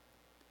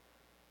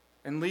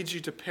and leads you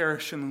to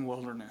perish in the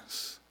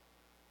wilderness.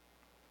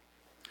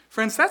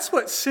 Friends, that's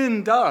what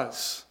sin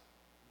does.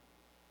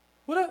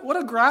 What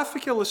a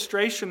graphic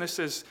illustration this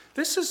is.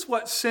 This is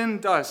what sin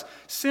does.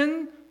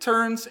 Sin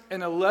turns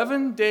an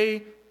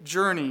 11-day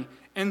journey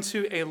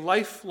into a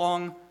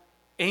lifelong,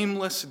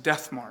 aimless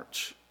death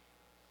march.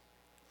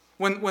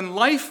 When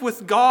life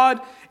with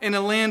God in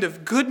a land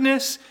of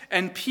goodness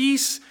and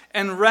peace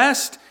and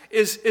rest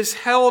is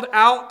held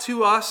out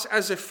to us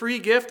as a free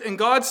gift, and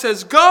God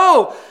says,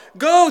 go,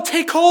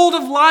 take hold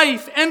of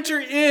life, enter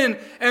in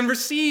and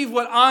receive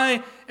what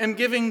I am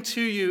giving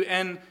to you.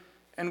 And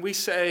we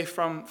say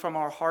from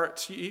our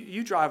hearts,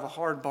 you drive a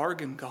hard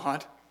bargain,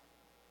 God.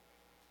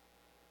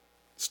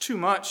 It's too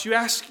much. You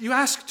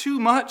ask too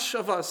much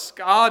of us,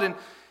 God.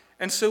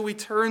 And so we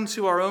turn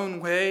to our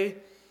own way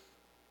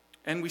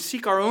and we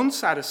seek our own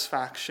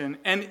satisfaction.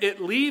 And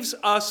it leaves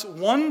us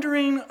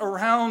wandering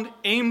around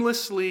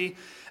aimlessly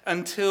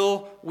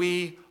until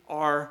we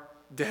are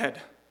dead.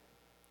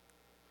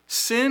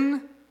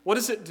 Sin, what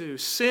does it do?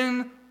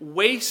 Sin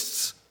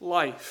wastes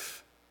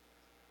life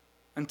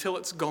until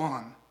it's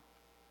gone.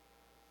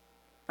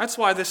 That's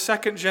why the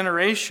second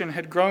generation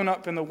had grown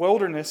up in the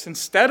wilderness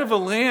instead of a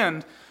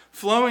land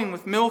flowing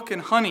with milk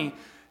and honey.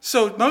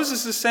 So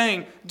Moses is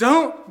saying,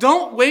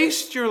 don't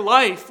waste your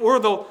life or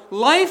the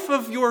life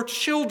of your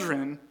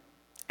children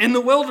in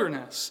the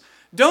wilderness.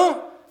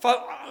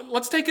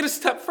 Let's take it a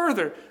step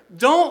further.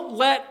 Don't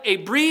let a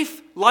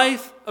brief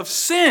life of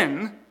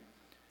sin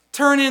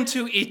turn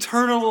into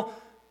eternal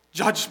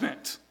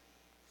judgment.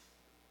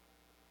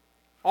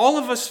 All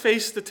of us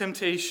face the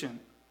temptation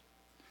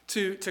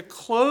to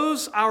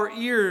close our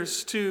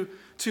ears to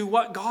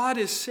what God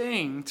is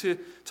saying, to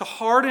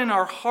harden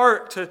our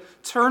heart, to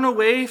turn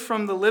away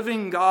from the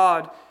living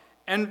God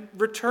and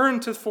return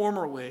to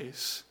former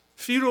ways,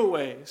 futile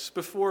ways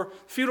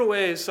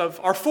of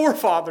our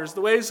forefathers,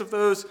 the ways of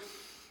those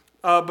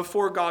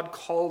before God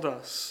called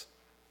us.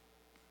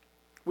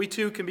 We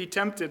too can be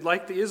tempted,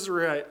 like the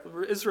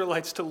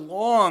Israelites, to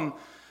long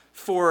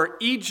for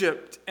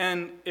Egypt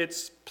and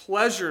its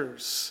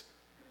pleasures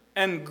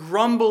and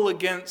grumble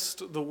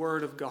against the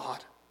word of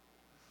God,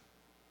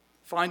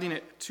 finding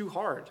it too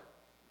hard.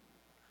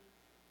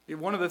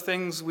 One of the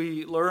things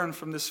we learn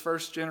from this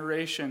first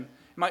generation,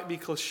 it might be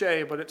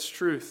cliche, but it's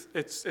truth.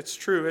 It's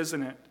true,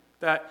 isn't it?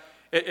 That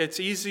it's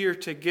easier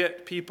to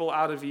get people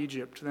out of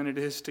Egypt than it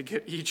is to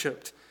get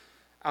Egypt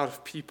out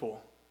of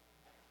people.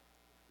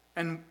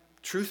 And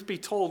truth be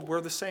told,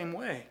 we're the same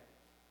way.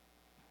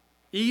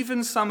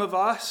 Even some of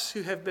us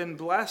who have been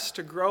blessed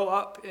to grow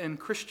up in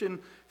Christian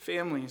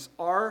families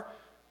are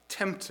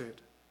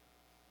tempted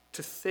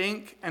to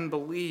think and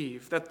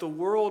believe that the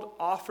world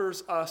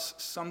offers us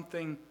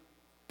something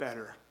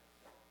better,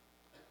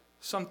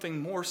 something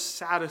more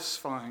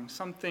satisfying,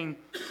 something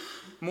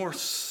more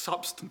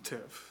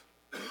substantive.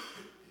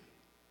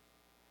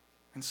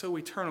 And so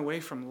we turn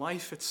away from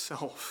life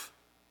itself.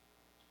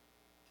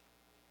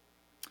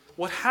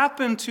 What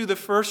happened to the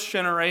first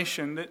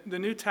generation, the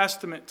New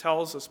Testament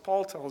tells us,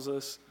 Paul tells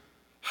us,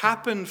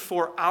 happened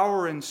for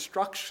our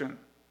instruction.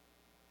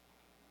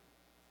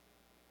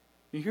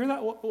 You hear that?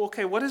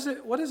 Okay, what is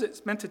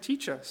it meant to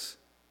teach us?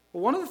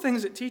 Well, one of the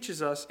things it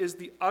teaches us is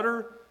the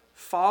utter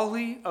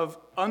folly of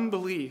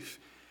unbelief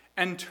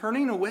and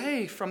turning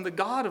away from the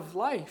God of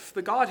life,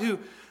 the God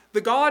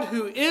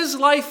who is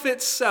life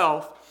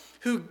itself,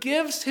 who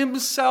gives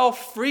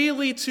himself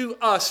freely to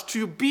us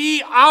to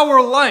be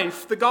our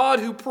life, the God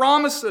who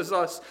promises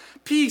us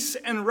peace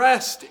and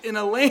rest in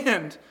a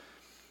land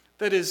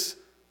that is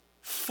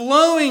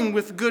flowing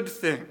with good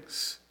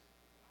things.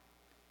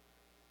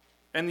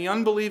 And the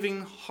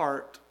unbelieving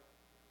heart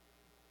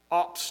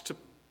opts to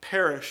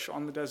perish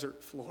on the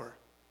desert floor.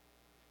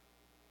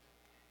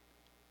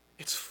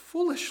 It's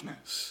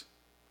foolishness.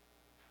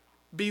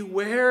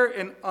 Beware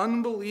an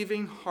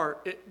unbelieving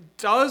heart. It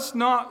does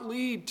not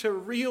lead to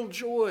real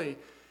joy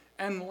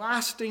and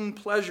lasting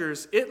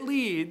pleasures. It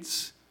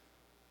leads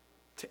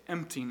to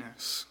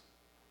emptiness.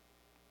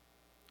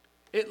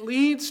 It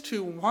leads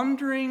to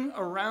wandering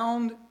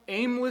around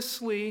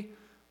aimlessly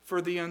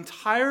for the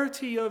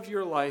entirety of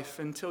your life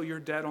until you're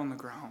dead on the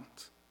ground.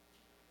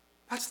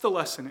 That's the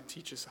lesson it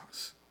teaches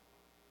us.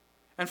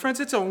 And friends,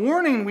 it's a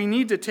warning we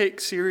need to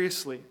take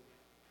seriously.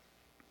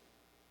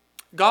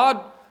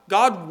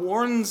 God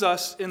warns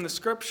us in the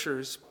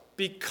Scriptures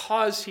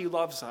because he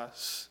loves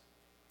us.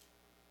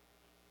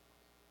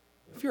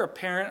 If you're a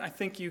parent, I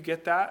think you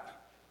get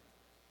that,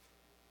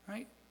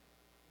 right?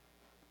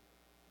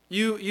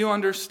 You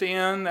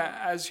understand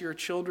that as your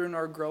children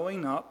are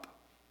growing up,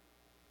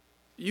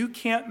 you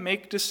can't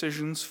make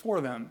decisions for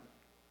them.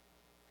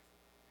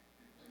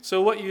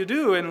 So what you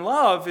do in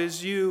love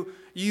is you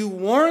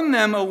warn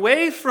them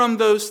away from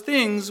those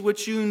things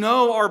which you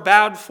know are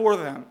bad for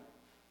them.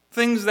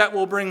 Things that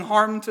will bring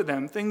harm to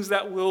them. Things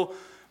that will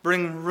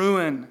bring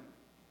ruin.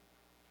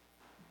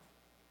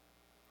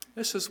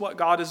 This is what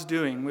God is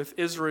doing with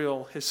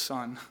Israel, his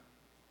son.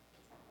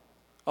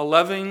 A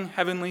loving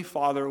heavenly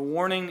Father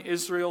warning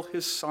Israel,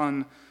 his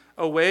son,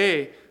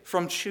 away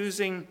from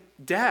choosing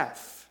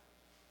death.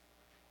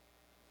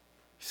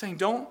 He's saying,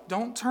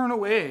 don't turn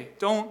away.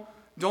 Don't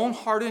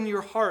harden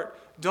your heart.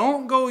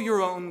 Don't go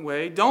your own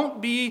way.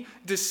 Don't be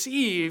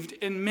deceived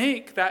and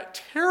make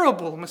that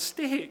terrible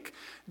mistake.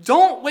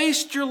 Don't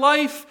waste your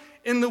life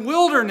in the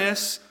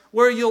wilderness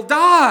where you'll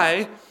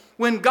die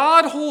when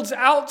God holds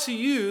out to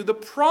you the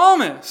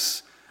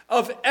promise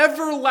of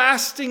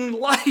everlasting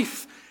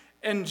life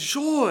and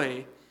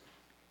joy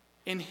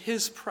in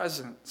his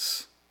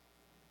presence.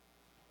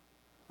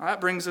 Now,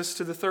 that brings us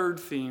to the third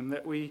theme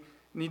that we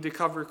need to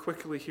cover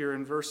quickly here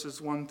in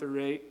verses 1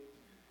 through 8.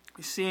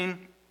 We've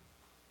seen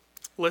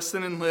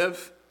listen and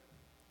live.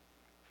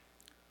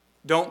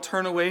 Don't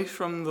turn away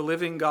from the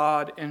living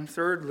God. And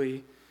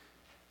thirdly,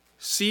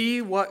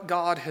 see what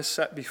God has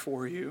set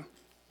before you.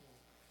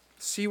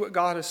 See what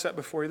God has set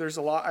before you. There's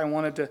a lot I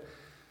wanted to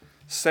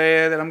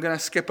say that I'm going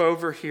to skip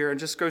over here and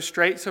just go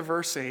straight to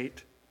verse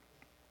 8.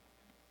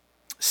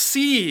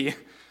 See,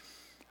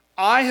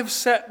 I have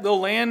set the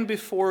land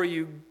before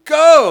you.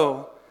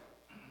 Go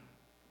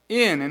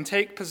in and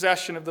take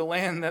possession of the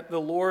land that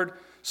the Lord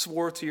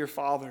swore to your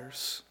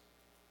fathers,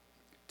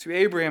 to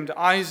Abraham, to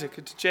Isaac,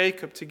 and to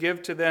Jacob, to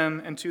give to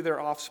them and to their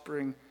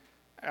offspring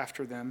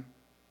after them.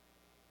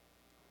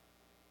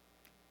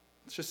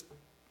 Let's just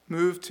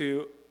move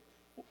to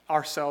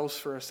ourselves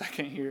for a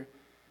second here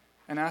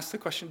and ask the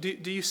question,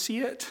 do you see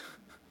it?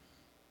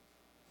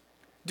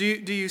 Do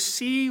you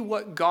see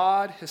what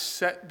God has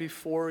set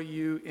before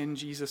you in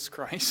Jesus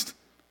Christ?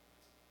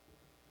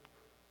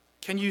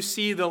 Can you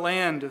see the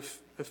land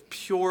of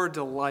pure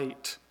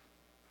delight?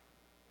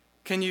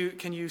 Can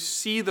you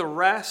see the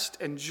rest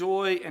and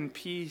joy and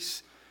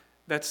peace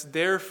that's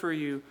there for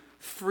you,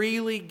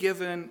 freely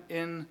given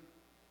in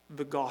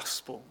the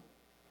gospel?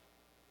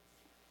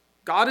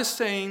 God is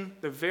saying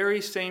the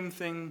very same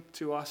thing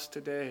to us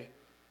today,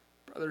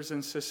 brothers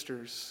and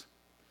sisters.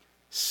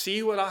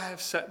 See what I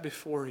have set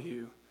before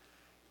you.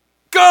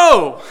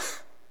 Go!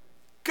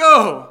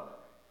 Go!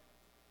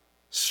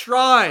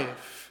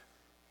 Strive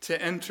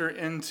to enter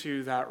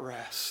into that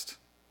rest.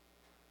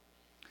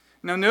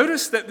 Now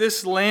notice that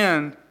this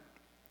land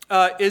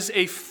is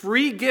a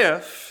free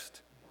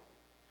gift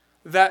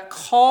that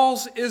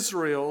calls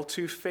Israel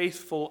to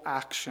faithful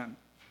action.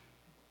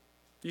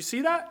 You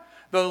see that?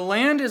 The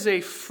land is a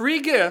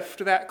free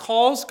gift that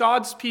calls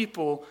God's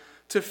people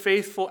to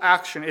faithful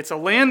action. It's a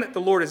land that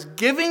the Lord is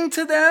giving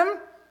to them,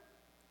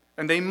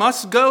 and they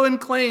must go and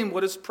claim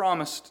what is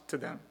promised to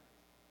them.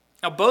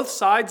 Now, both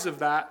sides of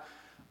that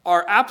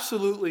are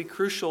absolutely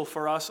crucial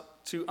for us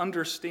to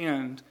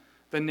understand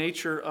the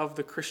nature of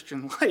the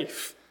Christian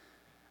life.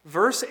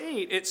 Verse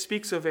 8, it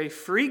speaks of a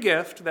free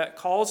gift that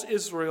calls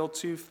Israel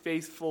to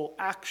faithful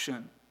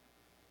action.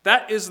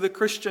 That is the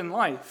Christian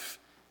life,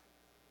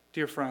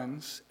 dear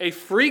friends. A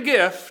free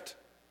gift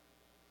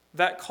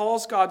that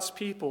calls God's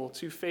people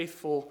to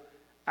faithful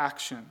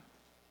action.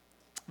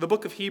 The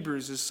book of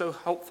Hebrews is so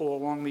helpful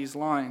along these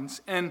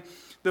lines. And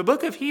the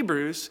book of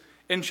Hebrews,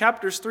 in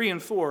chapters 3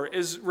 and 4,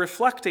 is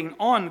reflecting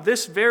on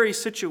this very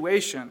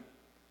situation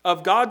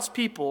of God's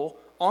people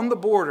on the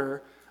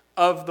border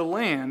of the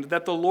land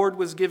that the Lord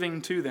was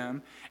giving to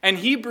them. And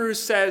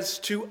Hebrews says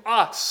to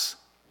us,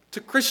 to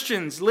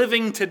Christians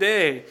living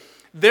today,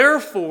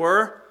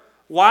 therefore,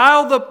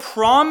 while the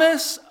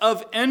promise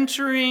of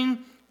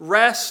entering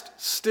rest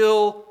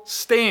still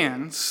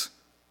stands,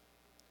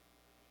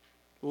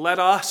 let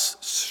us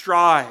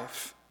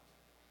strive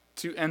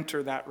to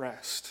enter that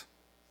rest.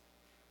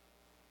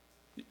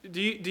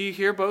 Do you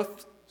hear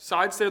both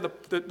sides there?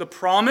 The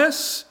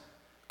promise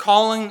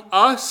calling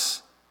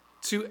us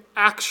to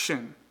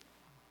action.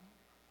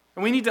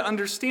 And we need to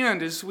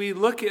understand as we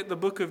look at the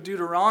book of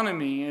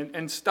Deuteronomy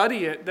and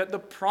study it, that the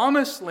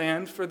promised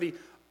land for the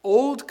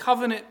old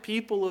covenant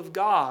people of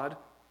God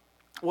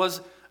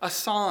was a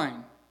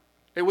sign.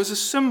 It was a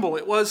symbol.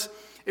 It was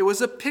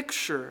a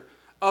picture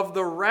of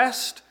the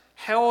rest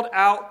held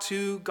out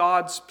to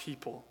God's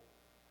people.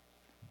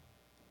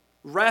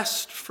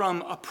 Rest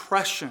from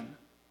oppression.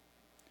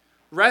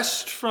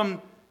 Rest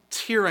from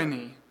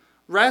tyranny.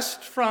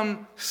 Rest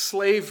from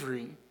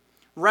slavery.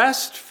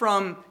 Rest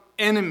from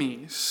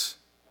enemies.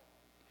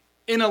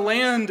 In a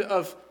land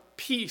of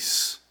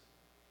peace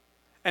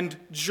and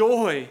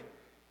joy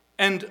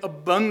and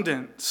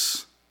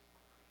abundance.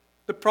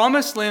 The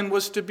promised land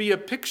was to be a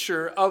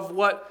picture of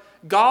what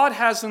God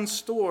has in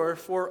store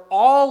for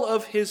all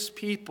of his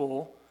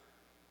people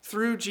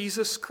through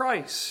Jesus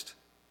Christ.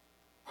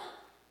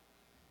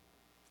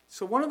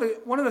 So one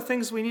of the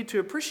things we need to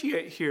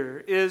appreciate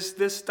here is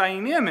this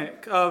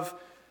dynamic of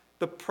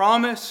the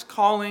promise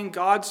calling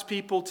God's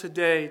people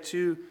today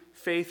to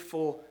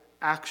faithful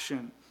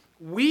action.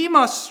 We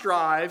must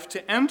strive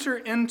to enter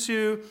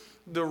into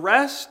the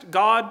rest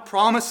God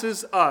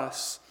promises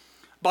us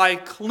by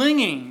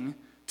clinging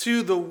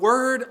to the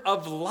word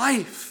of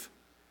life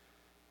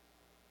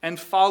and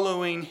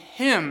following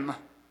him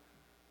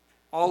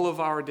all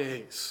of our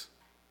days.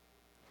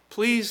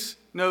 Please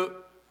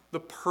note the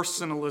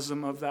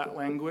personalism of that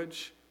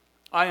language.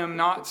 I am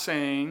not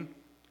saying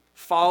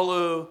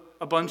follow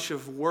a bunch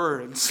of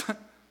words.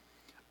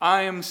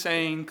 I am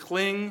saying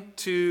cling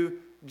to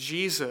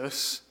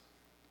Jesus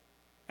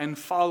and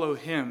follow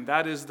him.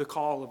 That is the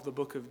call of the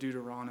book of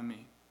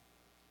Deuteronomy.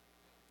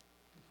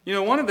 You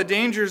know, one of the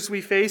dangers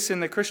we face in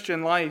the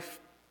Christian life,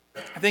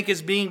 I think,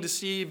 is being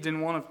deceived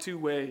in one of two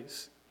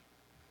ways.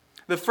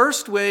 The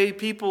first way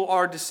people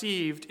are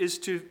deceived is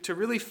to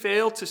really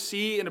fail to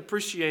see and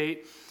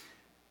appreciate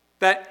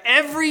that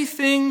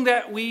everything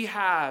that we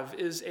have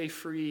is a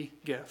free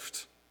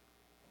gift.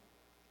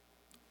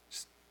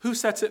 Who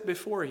sets it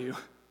before you?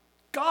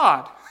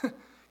 God.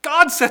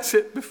 God sets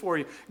it before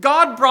you.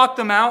 God brought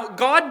them out.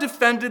 God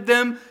defended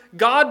them.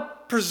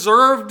 God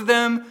preserved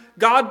them.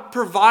 God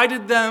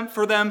provided them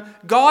for them.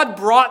 God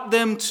brought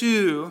them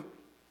to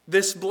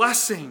this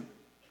blessing.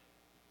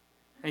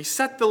 And he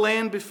set the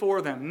land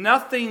before them.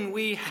 Nothing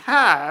we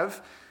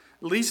have,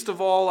 least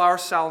of all our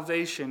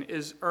salvation,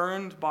 is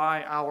earned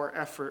by our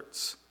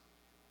efforts.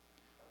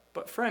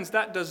 But friends,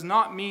 that does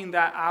not mean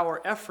that our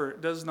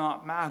effort does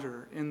not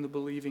matter in the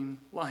believing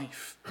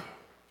life. I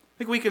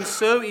think we can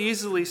so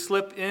easily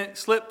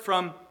slip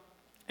from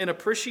an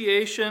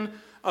appreciation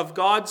of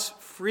God's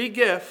free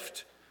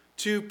gift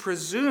to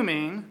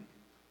presuming,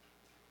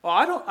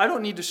 well, I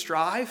don't need to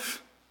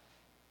strive.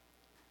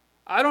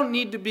 I don't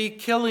need to be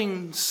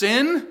killing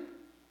sin.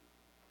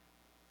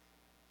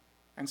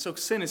 And so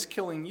sin is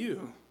killing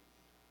you.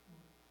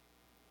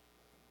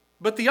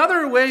 But the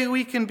other way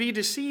we can be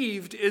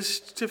deceived is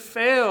to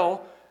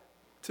fail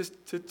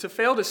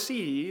to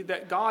see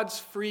that God's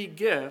free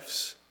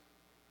gifts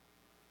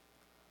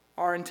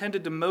are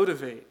intended to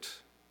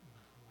motivate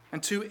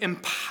and to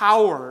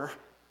empower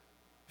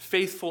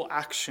faithful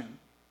action.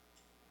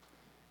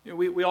 You know,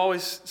 we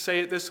always say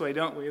it this way,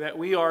 don't we? That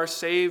we are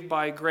saved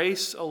by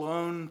grace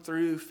alone,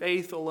 through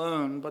faith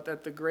alone, but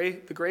that the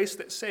grace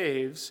that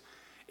saves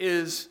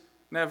is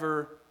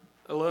never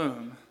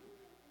alone.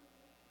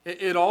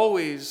 It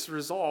always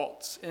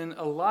results in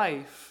a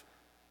life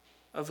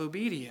of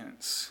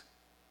obedience.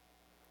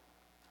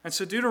 And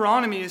so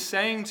Deuteronomy is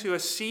saying to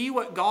us, see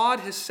what God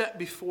has set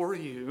before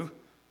you.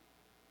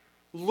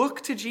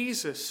 Look to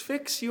Jesus.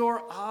 Fix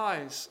your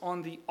eyes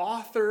on the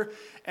author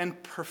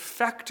and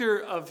perfecter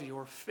of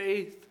your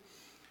faith,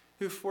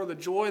 who for the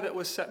joy that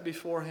was set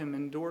before him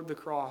endured the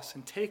cross,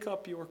 and take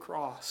up your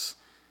cross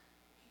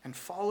and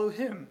follow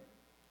him.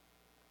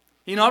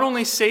 He not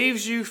only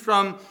saves you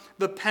from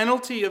the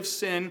penalty of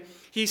sin,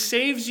 he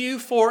saves you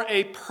for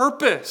a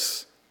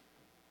purpose,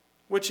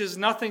 which is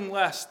nothing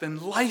less than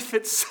life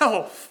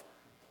itself.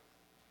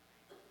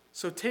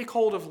 So take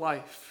hold of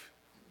life.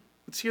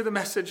 Let's hear the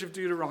message of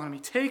Deuteronomy.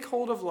 Take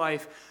hold of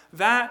life,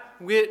 that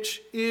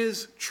which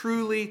is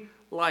truly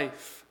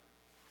life.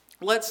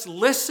 Let's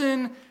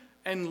listen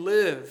and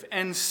live,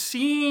 and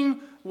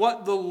seeing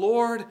what the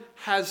Lord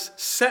has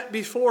set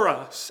before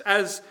us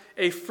as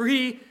a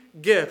free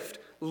gift,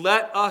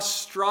 let us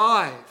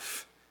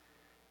strive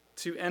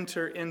to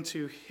enter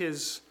into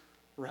his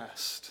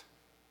rest.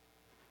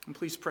 And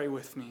please pray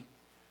with me.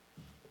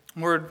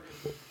 Lord,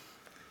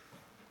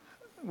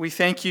 we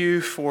thank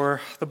you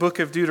for the book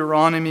of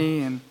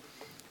Deuteronomy, and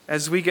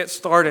as we get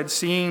started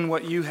seeing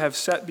what you have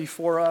set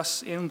before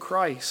us in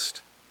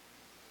Christ,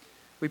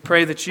 we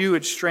pray that you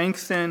would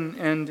strengthen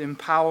and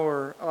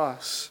empower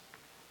us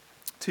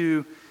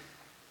to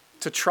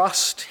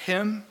trust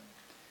him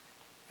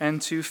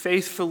and to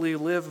faithfully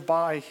live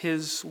by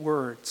his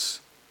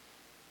words.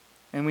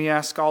 And we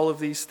ask all of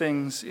these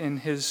things in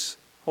his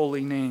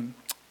holy name.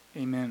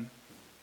 Amen.